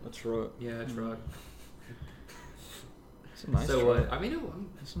truck. Yeah, a truck. It's a nice truck. I mean,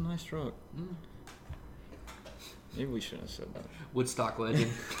 it's a nice truck. Maybe we shouldn't have said that. Woodstock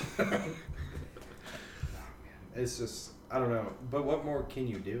legend. It's just, I don't know. But what more can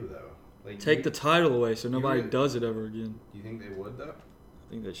you do though? Like, take the title away so nobody does it ever again. Do you think they would though? I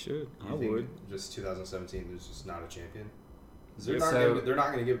think they should. I would. Just 2017, there's just not a champion. They're not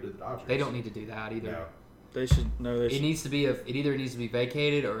going to give it to the Dodgers. They don't need to do that either. No. They should. No, they should. It needs to be it either needs to be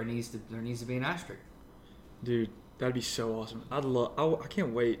vacated or there needs to be an asterisk. Dude, that'd be so awesome. I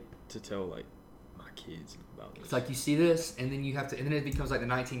can't wait to tell like my kids about this. It's like you see this, and then it becomes like the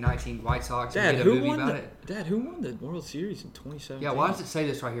 1919 White Sox. Dad, and you who get a movie won about the, it. Dad, who won the World Series in 2017? Yeah, why does it say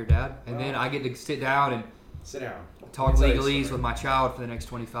this right here, Dad? And then I get to sit down and talk Let me legalese with my child for the next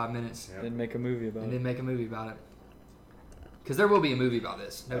 25 minutes. Yep. And make a movie about And it. then make a movie about it. Because there will be a movie about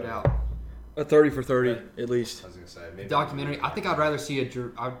this, no doubt. A 30 for 30, at least. I was gonna say maybe Documentary. I think I'd rather see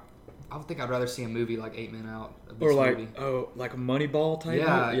I think I'd rather see a movie like 8 Men Out. Of this Or like, movie. like a Moneyball type.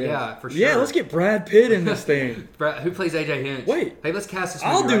 Yeah, for sure. Yeah, let's get Brad Pitt in this thing. Who plays AJ Hinch? Wait. Hey, let's cast this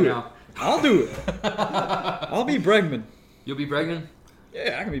movie I'll do right it. now. I'll do it. I'll be Bregman. You'll be Bregman?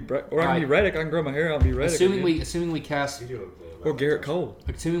 Yeah, I can be or I can be Reddick. I can grow my hair. I'll be Reddick. Assuming we cast You do look cool or about Garrett that. Cole.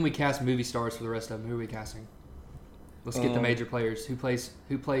 assuming we cast movie stars for the rest of them, who are we casting? Let's get the major players. Who plays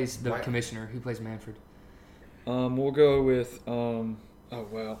the Mike. commissioner? Who plays Manfred? We'll go with oh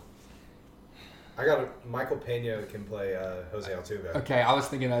wow. I got Michael Pena can play Jose Altuve. Okay, I was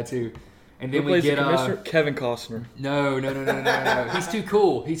thinking that too. And Who then we plays get the commissioner? Kevin Costner. No. He's too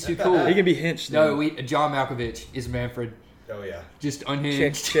cool. He's too cool. He can be Hinch. No, then. John Malkovich is Manfred. Oh yeah. Just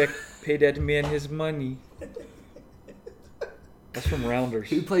unhinged. check. Pay that man his money. That's from Rounders.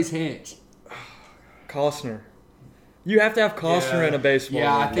 Who plays Hinch? Costner. You have to have Costner Yeah. in a baseball.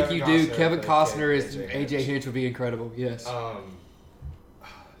 Yeah, I movie. think Kevin you do. Costner Kevin plays Costner is AJ AJ Hinch. Hinch would be incredible. Yes.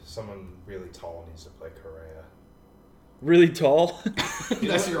 Someone really tall needs to play Correa. Really tall.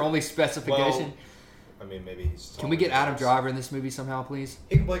 That's your only specification. Well, I mean, maybe he's tall. Can we get Adam Driver in this movie somehow, please?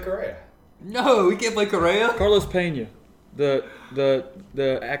 He can play Correa. No, we can't play Correa. Carlos Pena,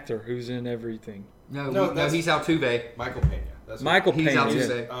 the actor who's in everything. No, he's Altuve. Michael Pena. That's Michael He's Pena.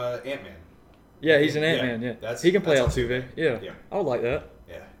 Altuve. Yeah. Ant-Man. Yeah, he's an Yeah, Ant-Man. Yeah, that's- he can play that's Altuve. Yeah. Yeah. I would like that.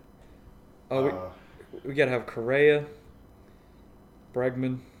 Yeah. Oh, we gotta have Correa,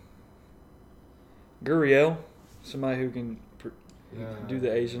 Bregman, Gurriel, somebody who can do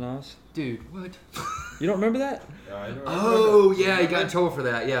the Asian eyes. Dude, what? You don't remember that? I don't Oh, remember. yeah, he got in trouble for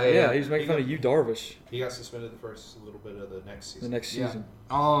that. Yeah. Yeah, he was making fun of you, Darvish, He got suspended the first little bit of the next the season. next Yeah. season.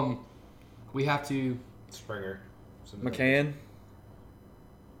 We have to. Springer. McCann.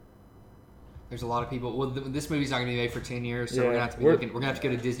 There's a lot of people. Well, this movie's not gonna be made for 10 years, so Yeah, we're gonna have to be looking. We're gonna have to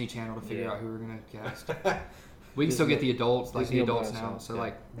go to Disney Channel to figure Yeah. out who we're gonna cast. We can still get the adults, like Disney the adults will buy now. some, So yeah.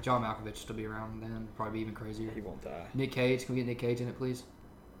 like John Malkovich will still be around then, probably be even crazier. He won't die. Nick Cage, can we get Nick Cage in it, please?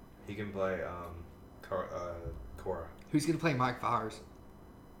 He can play Cora. Who's gonna play Mike Fires?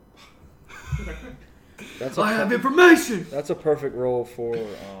 That's I have information. That's a perfect role for.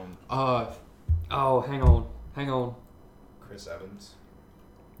 Hang on. Chris Evans.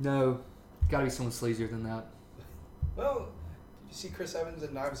 No, gotta be someone sleazier than that. Well, did you see Chris Evans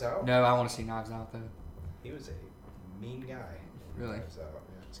in Knives Out? No, I want to see Knives Out though. He was a mean guy. in Really? Knives Out.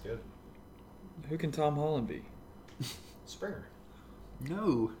 Yeah, it's good. Who can Tom Holland be? Springer.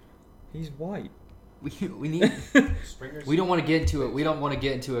 No, He's white. we need. Springer's. We don't want to get into it. We don't want to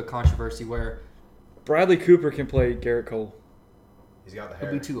get into a controversy where Bradley Cooper can play Garrett Cole. He's got the he'll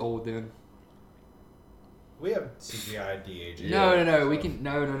hair. be too old then. We have CGI DH. No. We can.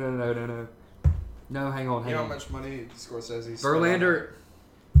 No. No, hang on. You know how much money Scorsese spent? Verlander.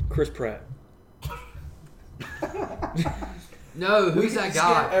 Chris Pratt. No, who's that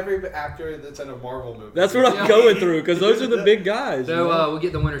guy? Every actor that's in a Marvel movie. That's what I'm going through because those are the big guys. So you know? we'll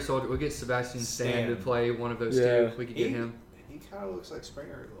get the Winter Soldier. We'll get Sebastian Stan to play one of those Yeah. two. We could get him. He kind of looks like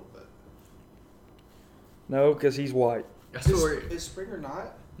Springer a little bit. No, because he's white. That's what we're- Is Springer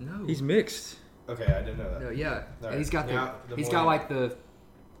not? No. He's mixed. Okay, I didn't know that. No, yeah. All And he's got the. Now, He's more got you- like the.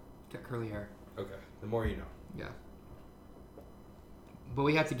 Got curly hair. Okay, the more you know. Yeah. But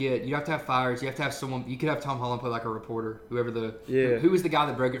we have to get. You have to have Fires. You have to have someone. You could have Tom Holland play like a reporter. Whoever the. Yeah. Who was the guy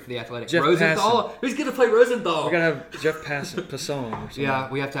that broke it for the Athletic? Jeff Rosenthal. Passan. Who's gonna play Rosenthal? We gotta have Jeff Passan or something. Yeah,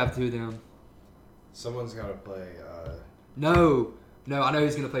 we have to have two of them. Someone's got to play. No. I know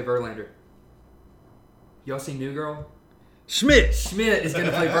who's gonna play Verlander. Y'all seen New Girl? Schmidt. Schmidt is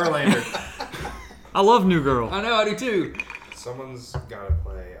gonna play Verlander. I love New Girl. I know, I do too. Someone's got to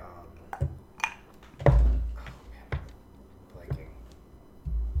play. Oh man, blanking.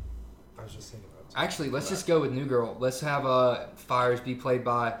 I was just thinking about. Actually, let's just go with New Girl. Let's have Fires be played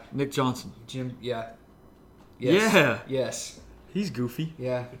by Nick Johnson. Jim. Yeah. Yes. Yeah. Yes. He's goofy.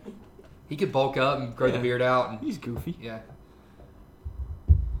 Yeah. He could bulk up and grow the beard out. And, He's goofy. yeah.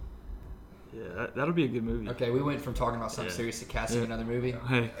 Yeah, that'll be a good movie. Okay, we went from talking about something Yeah. serious to casting Yeah. another movie.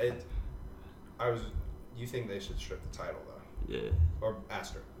 Hey. You think they should strip the title though, Yeah. or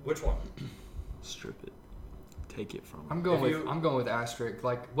Astor? Which one? Strip it. take it from him. I'm going with asterisk.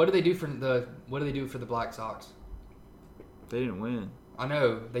 Like, what do they do for the Black Sox? They didn't win. I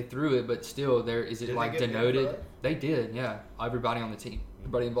know they threw it, but still, is it Did like they get denoted? They did, yeah. Everybody on the team,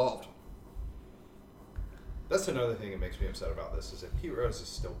 everybody involved. That's another thing that makes me upset about this is that Pete Rose is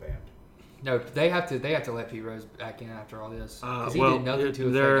still banned. No, they have to let Pete Rose back in after all this because he did nothing to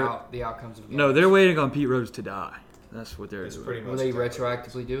affect the outcomes of games. No, they're waiting on Pete Rose to die. That's what they're doing. Pretty much Will they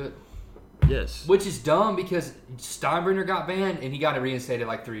retroactively do it? Yes. Which is dumb because Steinbrenner got banned and he got it reinstated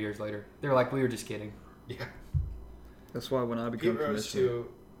like 3 years later. They were like, we were just kidding. Yeah. That's why when I became commissioner, Pete Rose,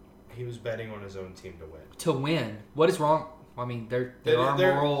 he was betting on his own team to win. To win. What is wrong? I mean, there are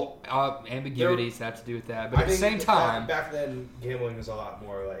moral ambiguities that have to do with that. But at the same time... Back then, gambling was a lot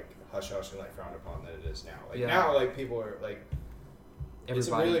more like hush-hush and like frowned upon than it is now. Like yeah. Now, like people are like... It's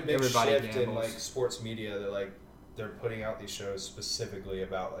a really big shift in like sports media that like they're putting out these shows specifically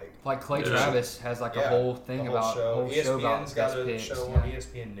about like Clay Travis has like a whole thing about ESPN's got a picks, show on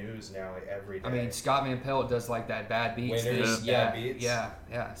ESPN News now like every day. I mean, Scott Van Pelt does like that bad beats Winners, thing. bad beats.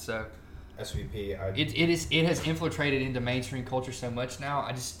 Yeah. So SVP. It has infiltrated into mainstream culture so much now.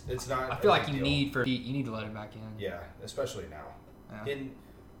 It's not. I feel like you need to let him back in. Yeah, especially now. Yeah.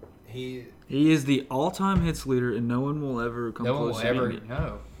 He is the all-time hits leader, and no one will ever come close to him.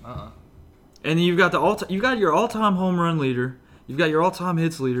 No. And you've got your all-time home run leader, you've got your all-time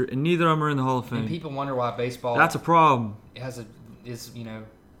hits leader, and neither of them are in the Hall of Fame. And people wonder why baseball. That's a problem. Has a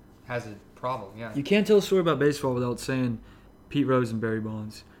problem. Yeah. You can't tell a story about baseball without saying Pete Rose and Barry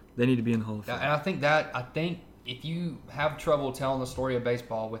Bonds. They need to be in the Hall of Fame. And I think if you have trouble telling the story of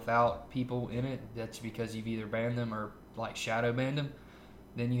baseball without people in it, that's because you've either banned them or like shadow banned them.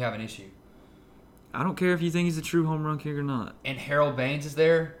 Then you have an issue. I don't care if you think he's a true home run king or not. And Harold Baines is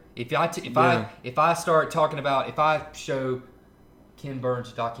there. If I start talking about, if I show Ken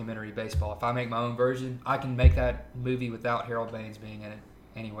Burns' documentary baseball, if I make my own version, I can make that movie without Harold Baines being in it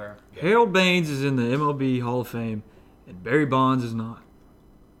anywhere. Harold Baines is in the MLB Hall of Fame, and Barry Bonds is not.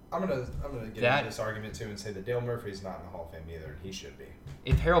 I'm gonna get into this argument too and say that Dale Murphy's not in the Hall of Fame either, and he should be.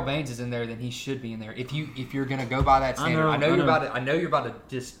 If Harold Baines is in there, then he should be in there. If you're gonna go by that standard, I know you're about to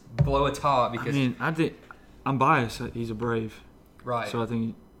just blow a top because I think I'm biased. He's a Brave, right? So I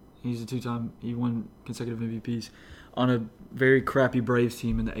think he's a two-time. He won consecutive MVPs on a very crappy Braves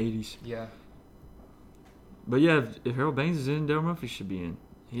team in the '80s. Yeah. But yeah, if Harold Baines is in, Dale Murphy should be in.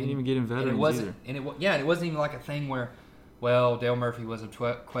 He didn't even get in veterans either. And it wasn't even like a thing where, well, Dale Murphy was a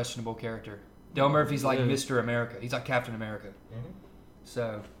questionable character. Dale Murphy's like Mr. America. He's like Captain America. Mm-hmm.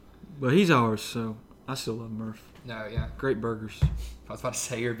 So. But he's ours, so I still love Murph. No, yeah. Great burgers. I was about to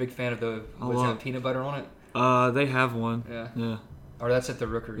say you're a big fan of the peanut butter on it. They have one. Yeah. Or that's at the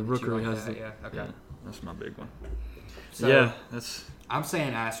Rookery. The Rookery has that. Yeah. Okay. Yeah, that's my big one. So, yeah, that's. I'm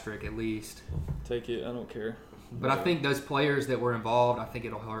saying asterisk at least. Take it. I don't care. But I think those players that were involved, I think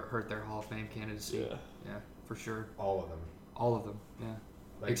it'll hurt their Hall of Fame candidacy. Yeah, for sure. All of them. Yeah.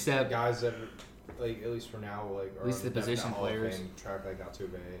 Like, except guys that are, like, at least for now, like, at least the position players. Track like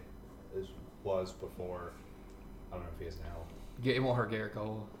Altuve was before. I don't know if he is now. It won't hurt Garrett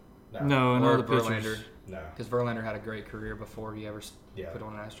Cole. No, the Verlander. pitchers. No, because Verlander had a great career before he ever put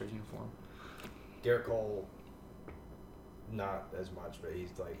on an Astros uniform. Garrett Cole, not as much, but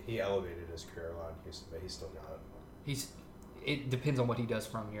he elevated his career a lot. But he's still got it. It depends on what he does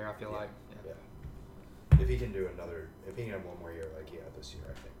from here. I feel like. Yeah. If he can have one more year like he had this year,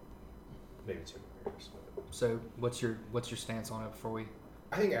 I think maybe 2 more years. But. So what's your stance on it before we?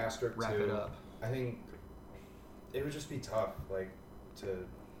 I think asterisk wrap it up. I think it would just be tough, like to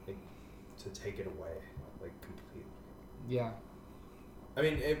take it away, like completely. Yeah. I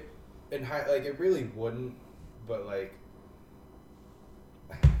mean, it really wouldn't, but like,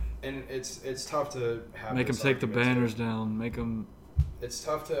 and it's tough to have. Make them take the banners down. Make them. It's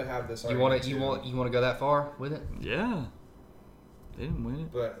tough to have this. You want to go that far with it? Yeah. They didn't win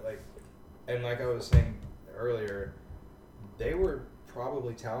it. But like I was saying earlier, they were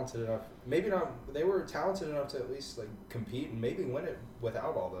probably talented enough. Maybe not. They were talented enough to at least like compete and maybe win it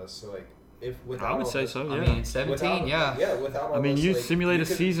without all this. So like. I would say so, yeah. I mean, 17, yeah, without all this, you simulate a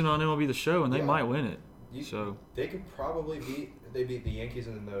season on MLB The Show, and they might win it. They could probably beat the Yankees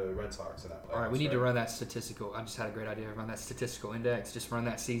and the Red Sox in that playoffs. All right, we need to run that statistical. I just had a great idea. Run that statistical index. Just run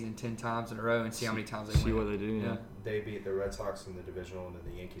that season 10 times in a row and see how many times they win. See what they do, yeah. They beat the Red Sox in the divisional and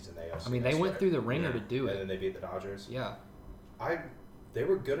then the Yankees in the ALCS. I mean, they went through the ringer to do it. And then they beat the Dodgers. Yeah. They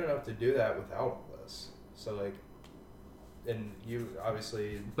were good enough to do that without all this. So, like... And you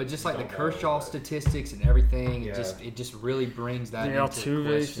obviously, but just like the Kershaw statistics and everything, it just really brings that. The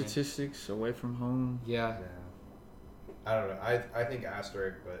Altuve statistics away from home. Yeah. I don't know. I think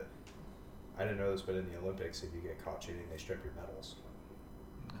asterisk, but I didn't know this, but in the Olympics, if you get caught cheating, they strip your medals.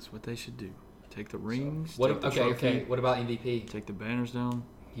 That's what they should do. Take the rings. So, take the trophy, okay. What about MVP? Take the banners down.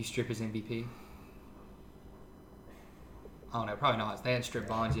 You strip his MVP? I don't know. Probably not. They hadn't stripped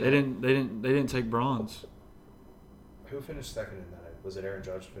bronze yet. They didn't take bronze. Who finished second in that? Was it Aaron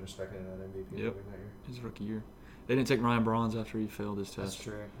Judge finished second in that MVP yep. that year? His rookie year. They didn't take Ryan Bronze after he failed his test.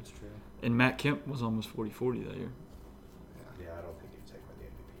 That's true. And Matt Kemp was almost 40-40 that year. Yeah, I don't think he'd take the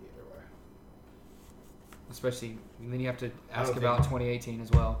MVP either way. Especially, and then you have to ask about 2018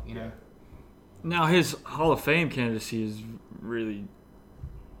 as well. You know. Yeah. Now his Hall of Fame candidacy is really.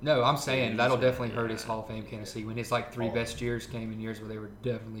 No, I'm saying that'll definitely hurt his Hall of Fame candidacy when his three best years came in years where they were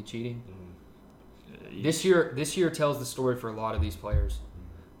definitely cheating. Mm-hmm. This year tells the story for a lot of these players,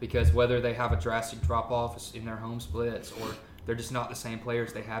 because whether they have a drastic drop off in their home splits or they're just not the same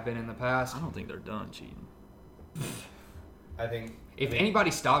players they have been in the past. I don't think they're done cheating. I think if anybody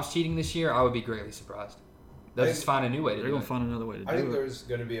stops cheating this year, I would be greatly surprised. They'll just find a new way to do it. They're going to find another way to do it. I think there's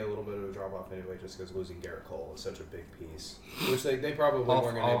going to be a little bit of a drop-off anyway just because losing Garrett Cole is such a big piece. Which they probably weren't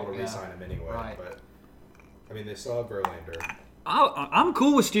going to be able to re-sign him anyway. Right. But, I mean, they still have Verlander. I'm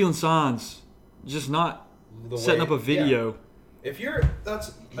cool with stealing signs. Just not setting up a video. Yeah. If you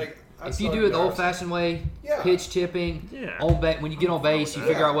do it the old-fashioned way, pitch tipping, when you get on base, you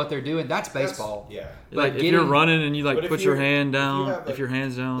figure out what they're doing. That's baseball. Like if you're running and you put your hand down, if your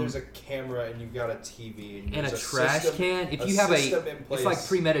hand's down. There's a camera and you've got a TV and a trash can. If you have it's like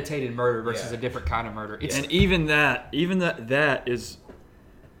premeditated murder versus a different kind of murder. And even that is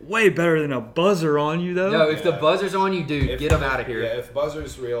way better than a buzzer on you, though. No, if the buzzer's on you, dude, get them out of here. Yeah, if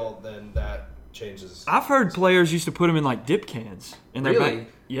buzzer's real, then that changes. I've heard players used to put them in dip cans in their really? back.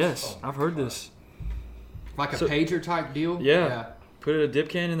 Yes, I've heard this. Like a pager type deal? Yeah. Put a dip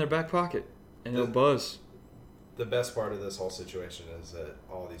can in their back pocket and it'll buzz. The best part of this whole situation is that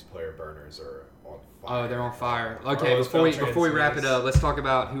all these player burners are on fire. Oh, they're on fire. Okay, before we wrap it up, let's talk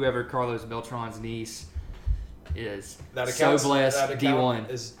about whoever Carlos Beltran's niece is. So blessed. D1.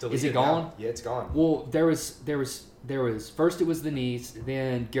 Is it gone? Now. Yeah, it's gone. Well, there was first it was the niece,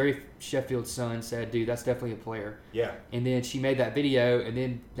 then Gary Sheffield's son said, dude, that's definitely a player. Yeah. And then she made that video, and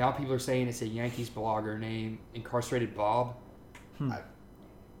then now people are saying it's a Yankees blogger named Incarcerated Bob.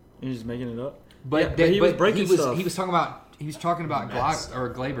 He's just making it up. But he was breaking stuff. He was talking about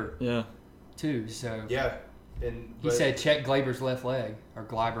Gleyber yeah. too. So yeah. He said check Glaber's left leg, or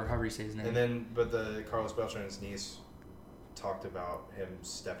Gleiber, however you say his name. And then, but the Carlos Beltran's niece talked about him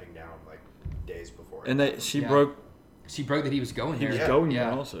stepping down days before. And she broke that he was going there. He was going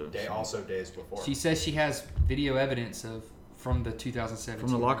there also. Days before. She says she has video evidence from the 2017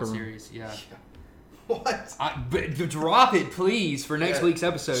 from the locker room series. Yeah. What? But drop it, please, for next week's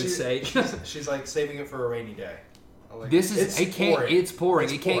episode's sake. She's saving it for a rainy day. It's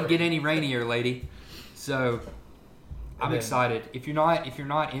pouring. It can't get any rainier, lady. So, I'm excited. If you're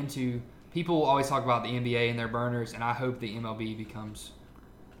not into, people always talk about the NBA and their burners, and I hope the MLB becomes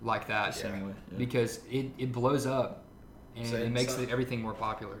like that because it blows up and it makes everything more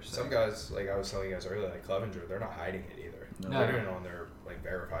popular. So. Some guys, I was telling you guys earlier, Clevenger, they're not hiding it either. No. They're doing it on their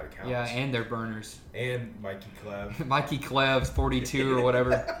verified accounts. Yeah, and their burners. And Mikey Clev. Mikey Clev's 42 or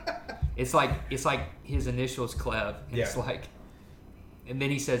whatever. It's like his initials Clev. And it's and then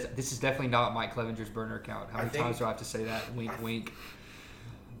he says, this is definitely not Mike Clevenger's burner account. How many times do I have to say that? Wink, wink.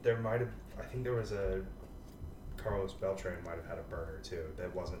 I think there was a Carlos Beltran might have had a burner too.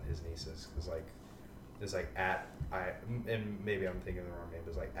 That wasn't his niece's. Because it's and maybe I'm thinking the wrong name,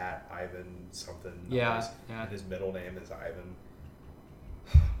 but it's at Ivan something. Yeah. And his middle name is Ivan.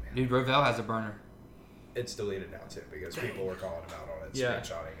 Dude, Rovell has a burner. It's deleted now too because people were calling him out on it,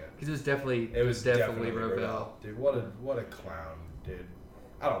 screenshotting it. Because it was definitely Rovell. Dude, what a clown, dude.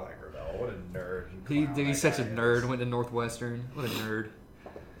 I don't like Rovell. What a nerd. He's such a nerd. Went to Northwestern. What a nerd.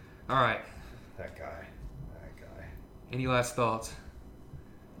 All right. That guy. Any last thoughts?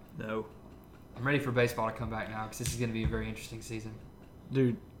 No. I'm ready for baseball to come back now because this is going to be a very interesting season.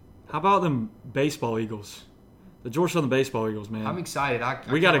 Dude, how about them baseball Eagles? The Georgia Southern baseball Eagles, man. I'm excited.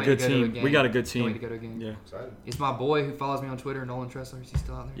 We got a good team. We got a good team. Can't wait to go to a game. Yeah. Excited. Is my boy who follows me on Twitter, Nolan Tressler, is he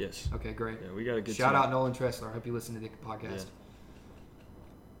still out there? Yes. Okay, great. Yeah, we got a good Shout team. out Nolan Tressler. I hope you listen to the podcast. Yeah.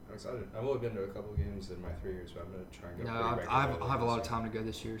 I'm excited. I've only been to a couple games in my 3 years, but I'm going to try and go. No, I have a lot of time to go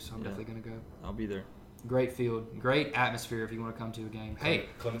this year, so I'm definitely going to go. I'll be there. Great field. Great atmosphere if you want to come to a game. Hey.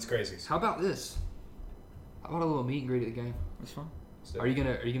 Clement's crazy. How about this? How about a little meet and greet at the game? That's fine. Are you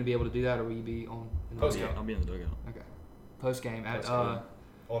gonna be able to do that, or will you be on in the post game? I'll be in the dugout. Okay. Post game at on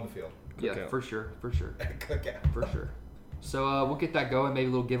the field. Yeah, Cookout. for sure. Cookout. For sure. So we'll get that going. Maybe a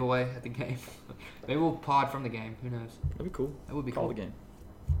little giveaway at the game. Maybe we'll pod from the game. Who knows? That'd be cool. That would be Call cool. the game.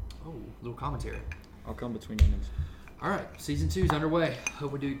 Oh, little commentary. I'll come between innings. All right, season 2 is underway.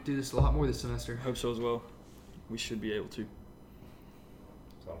 Hope we do this a lot more this semester. Hope so as well. We should be able to.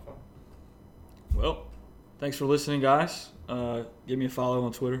 It's a lot of fun. Well, thanks for listening, guys. Give me a follow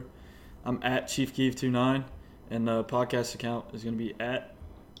on Twitter. I'm at ChiefKeef29, and the podcast account is going to be at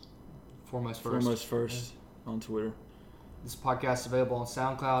Foremost First on Twitter. This podcast is available on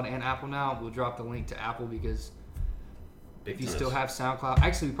SoundCloud and Apple now. We'll drop the link to Apple because if you still have SoundCloud,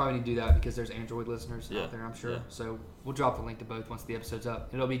 actually we probably need to do that because there's Android listeners out there, I'm sure. Yeah. So we'll drop the link to both once the episode's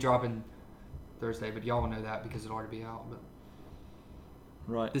up. It'll be dropping Thursday, but y'all will know that because it'll already be out. But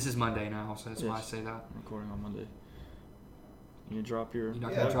right. This is Monday now, so that's why I say that. I'm recording on Monday. You drop your... You're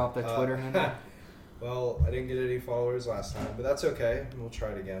not going to drop that Twitter handle? Well, I didn't get any followers last time, but that's okay. We'll try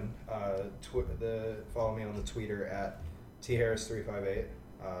it again. Follow me on the Twitter at tharris358.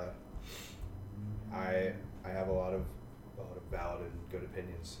 I have a lot of valid and good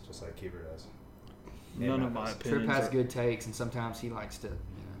opinions, just like Keeper does. None of my opinions. Trip has good takes, and sometimes he likes to.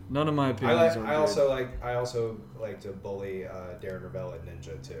 None of my opinions are I also like to bully Darren Ravel at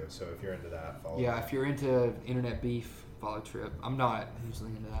Ninja too. So if you're into that, follow. Yeah, if you're into internet beef, follow Trip. I'm not usually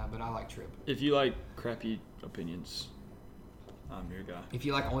into that, but I like Trip. If you like crappy opinions, I'm your guy. If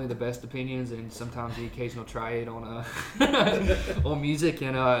you like only the best opinions and sometimes the occasional triad on on music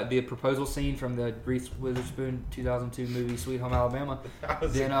and the proposal scene from the Reese Witherspoon 2002 movie Sweet Home Alabama, that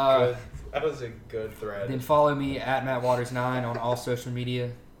was a good thread. Then follow me at MattWaters9 on all social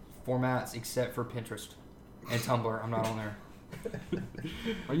media formats except for Pinterest and Tumblr. I'm not on there.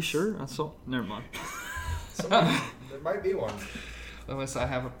 Are you sure? I saw. Never mind. There might be one. Unless I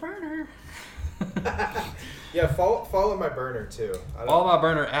have a burner. Yeah, follow my burner too. Follow my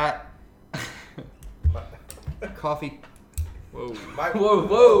burner at coffee. Whoa.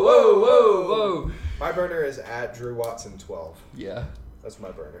 Whoa. My burner is at Drew Watson 12. Yeah. That's my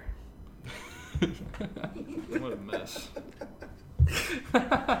burner. What a mess.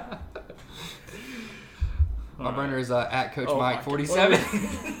 My burner is at Coach Mike 47.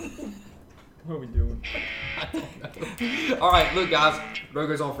 What are we doing? All right, look, guys. Road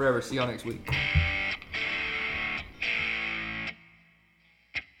goes on forever. See y'all next week.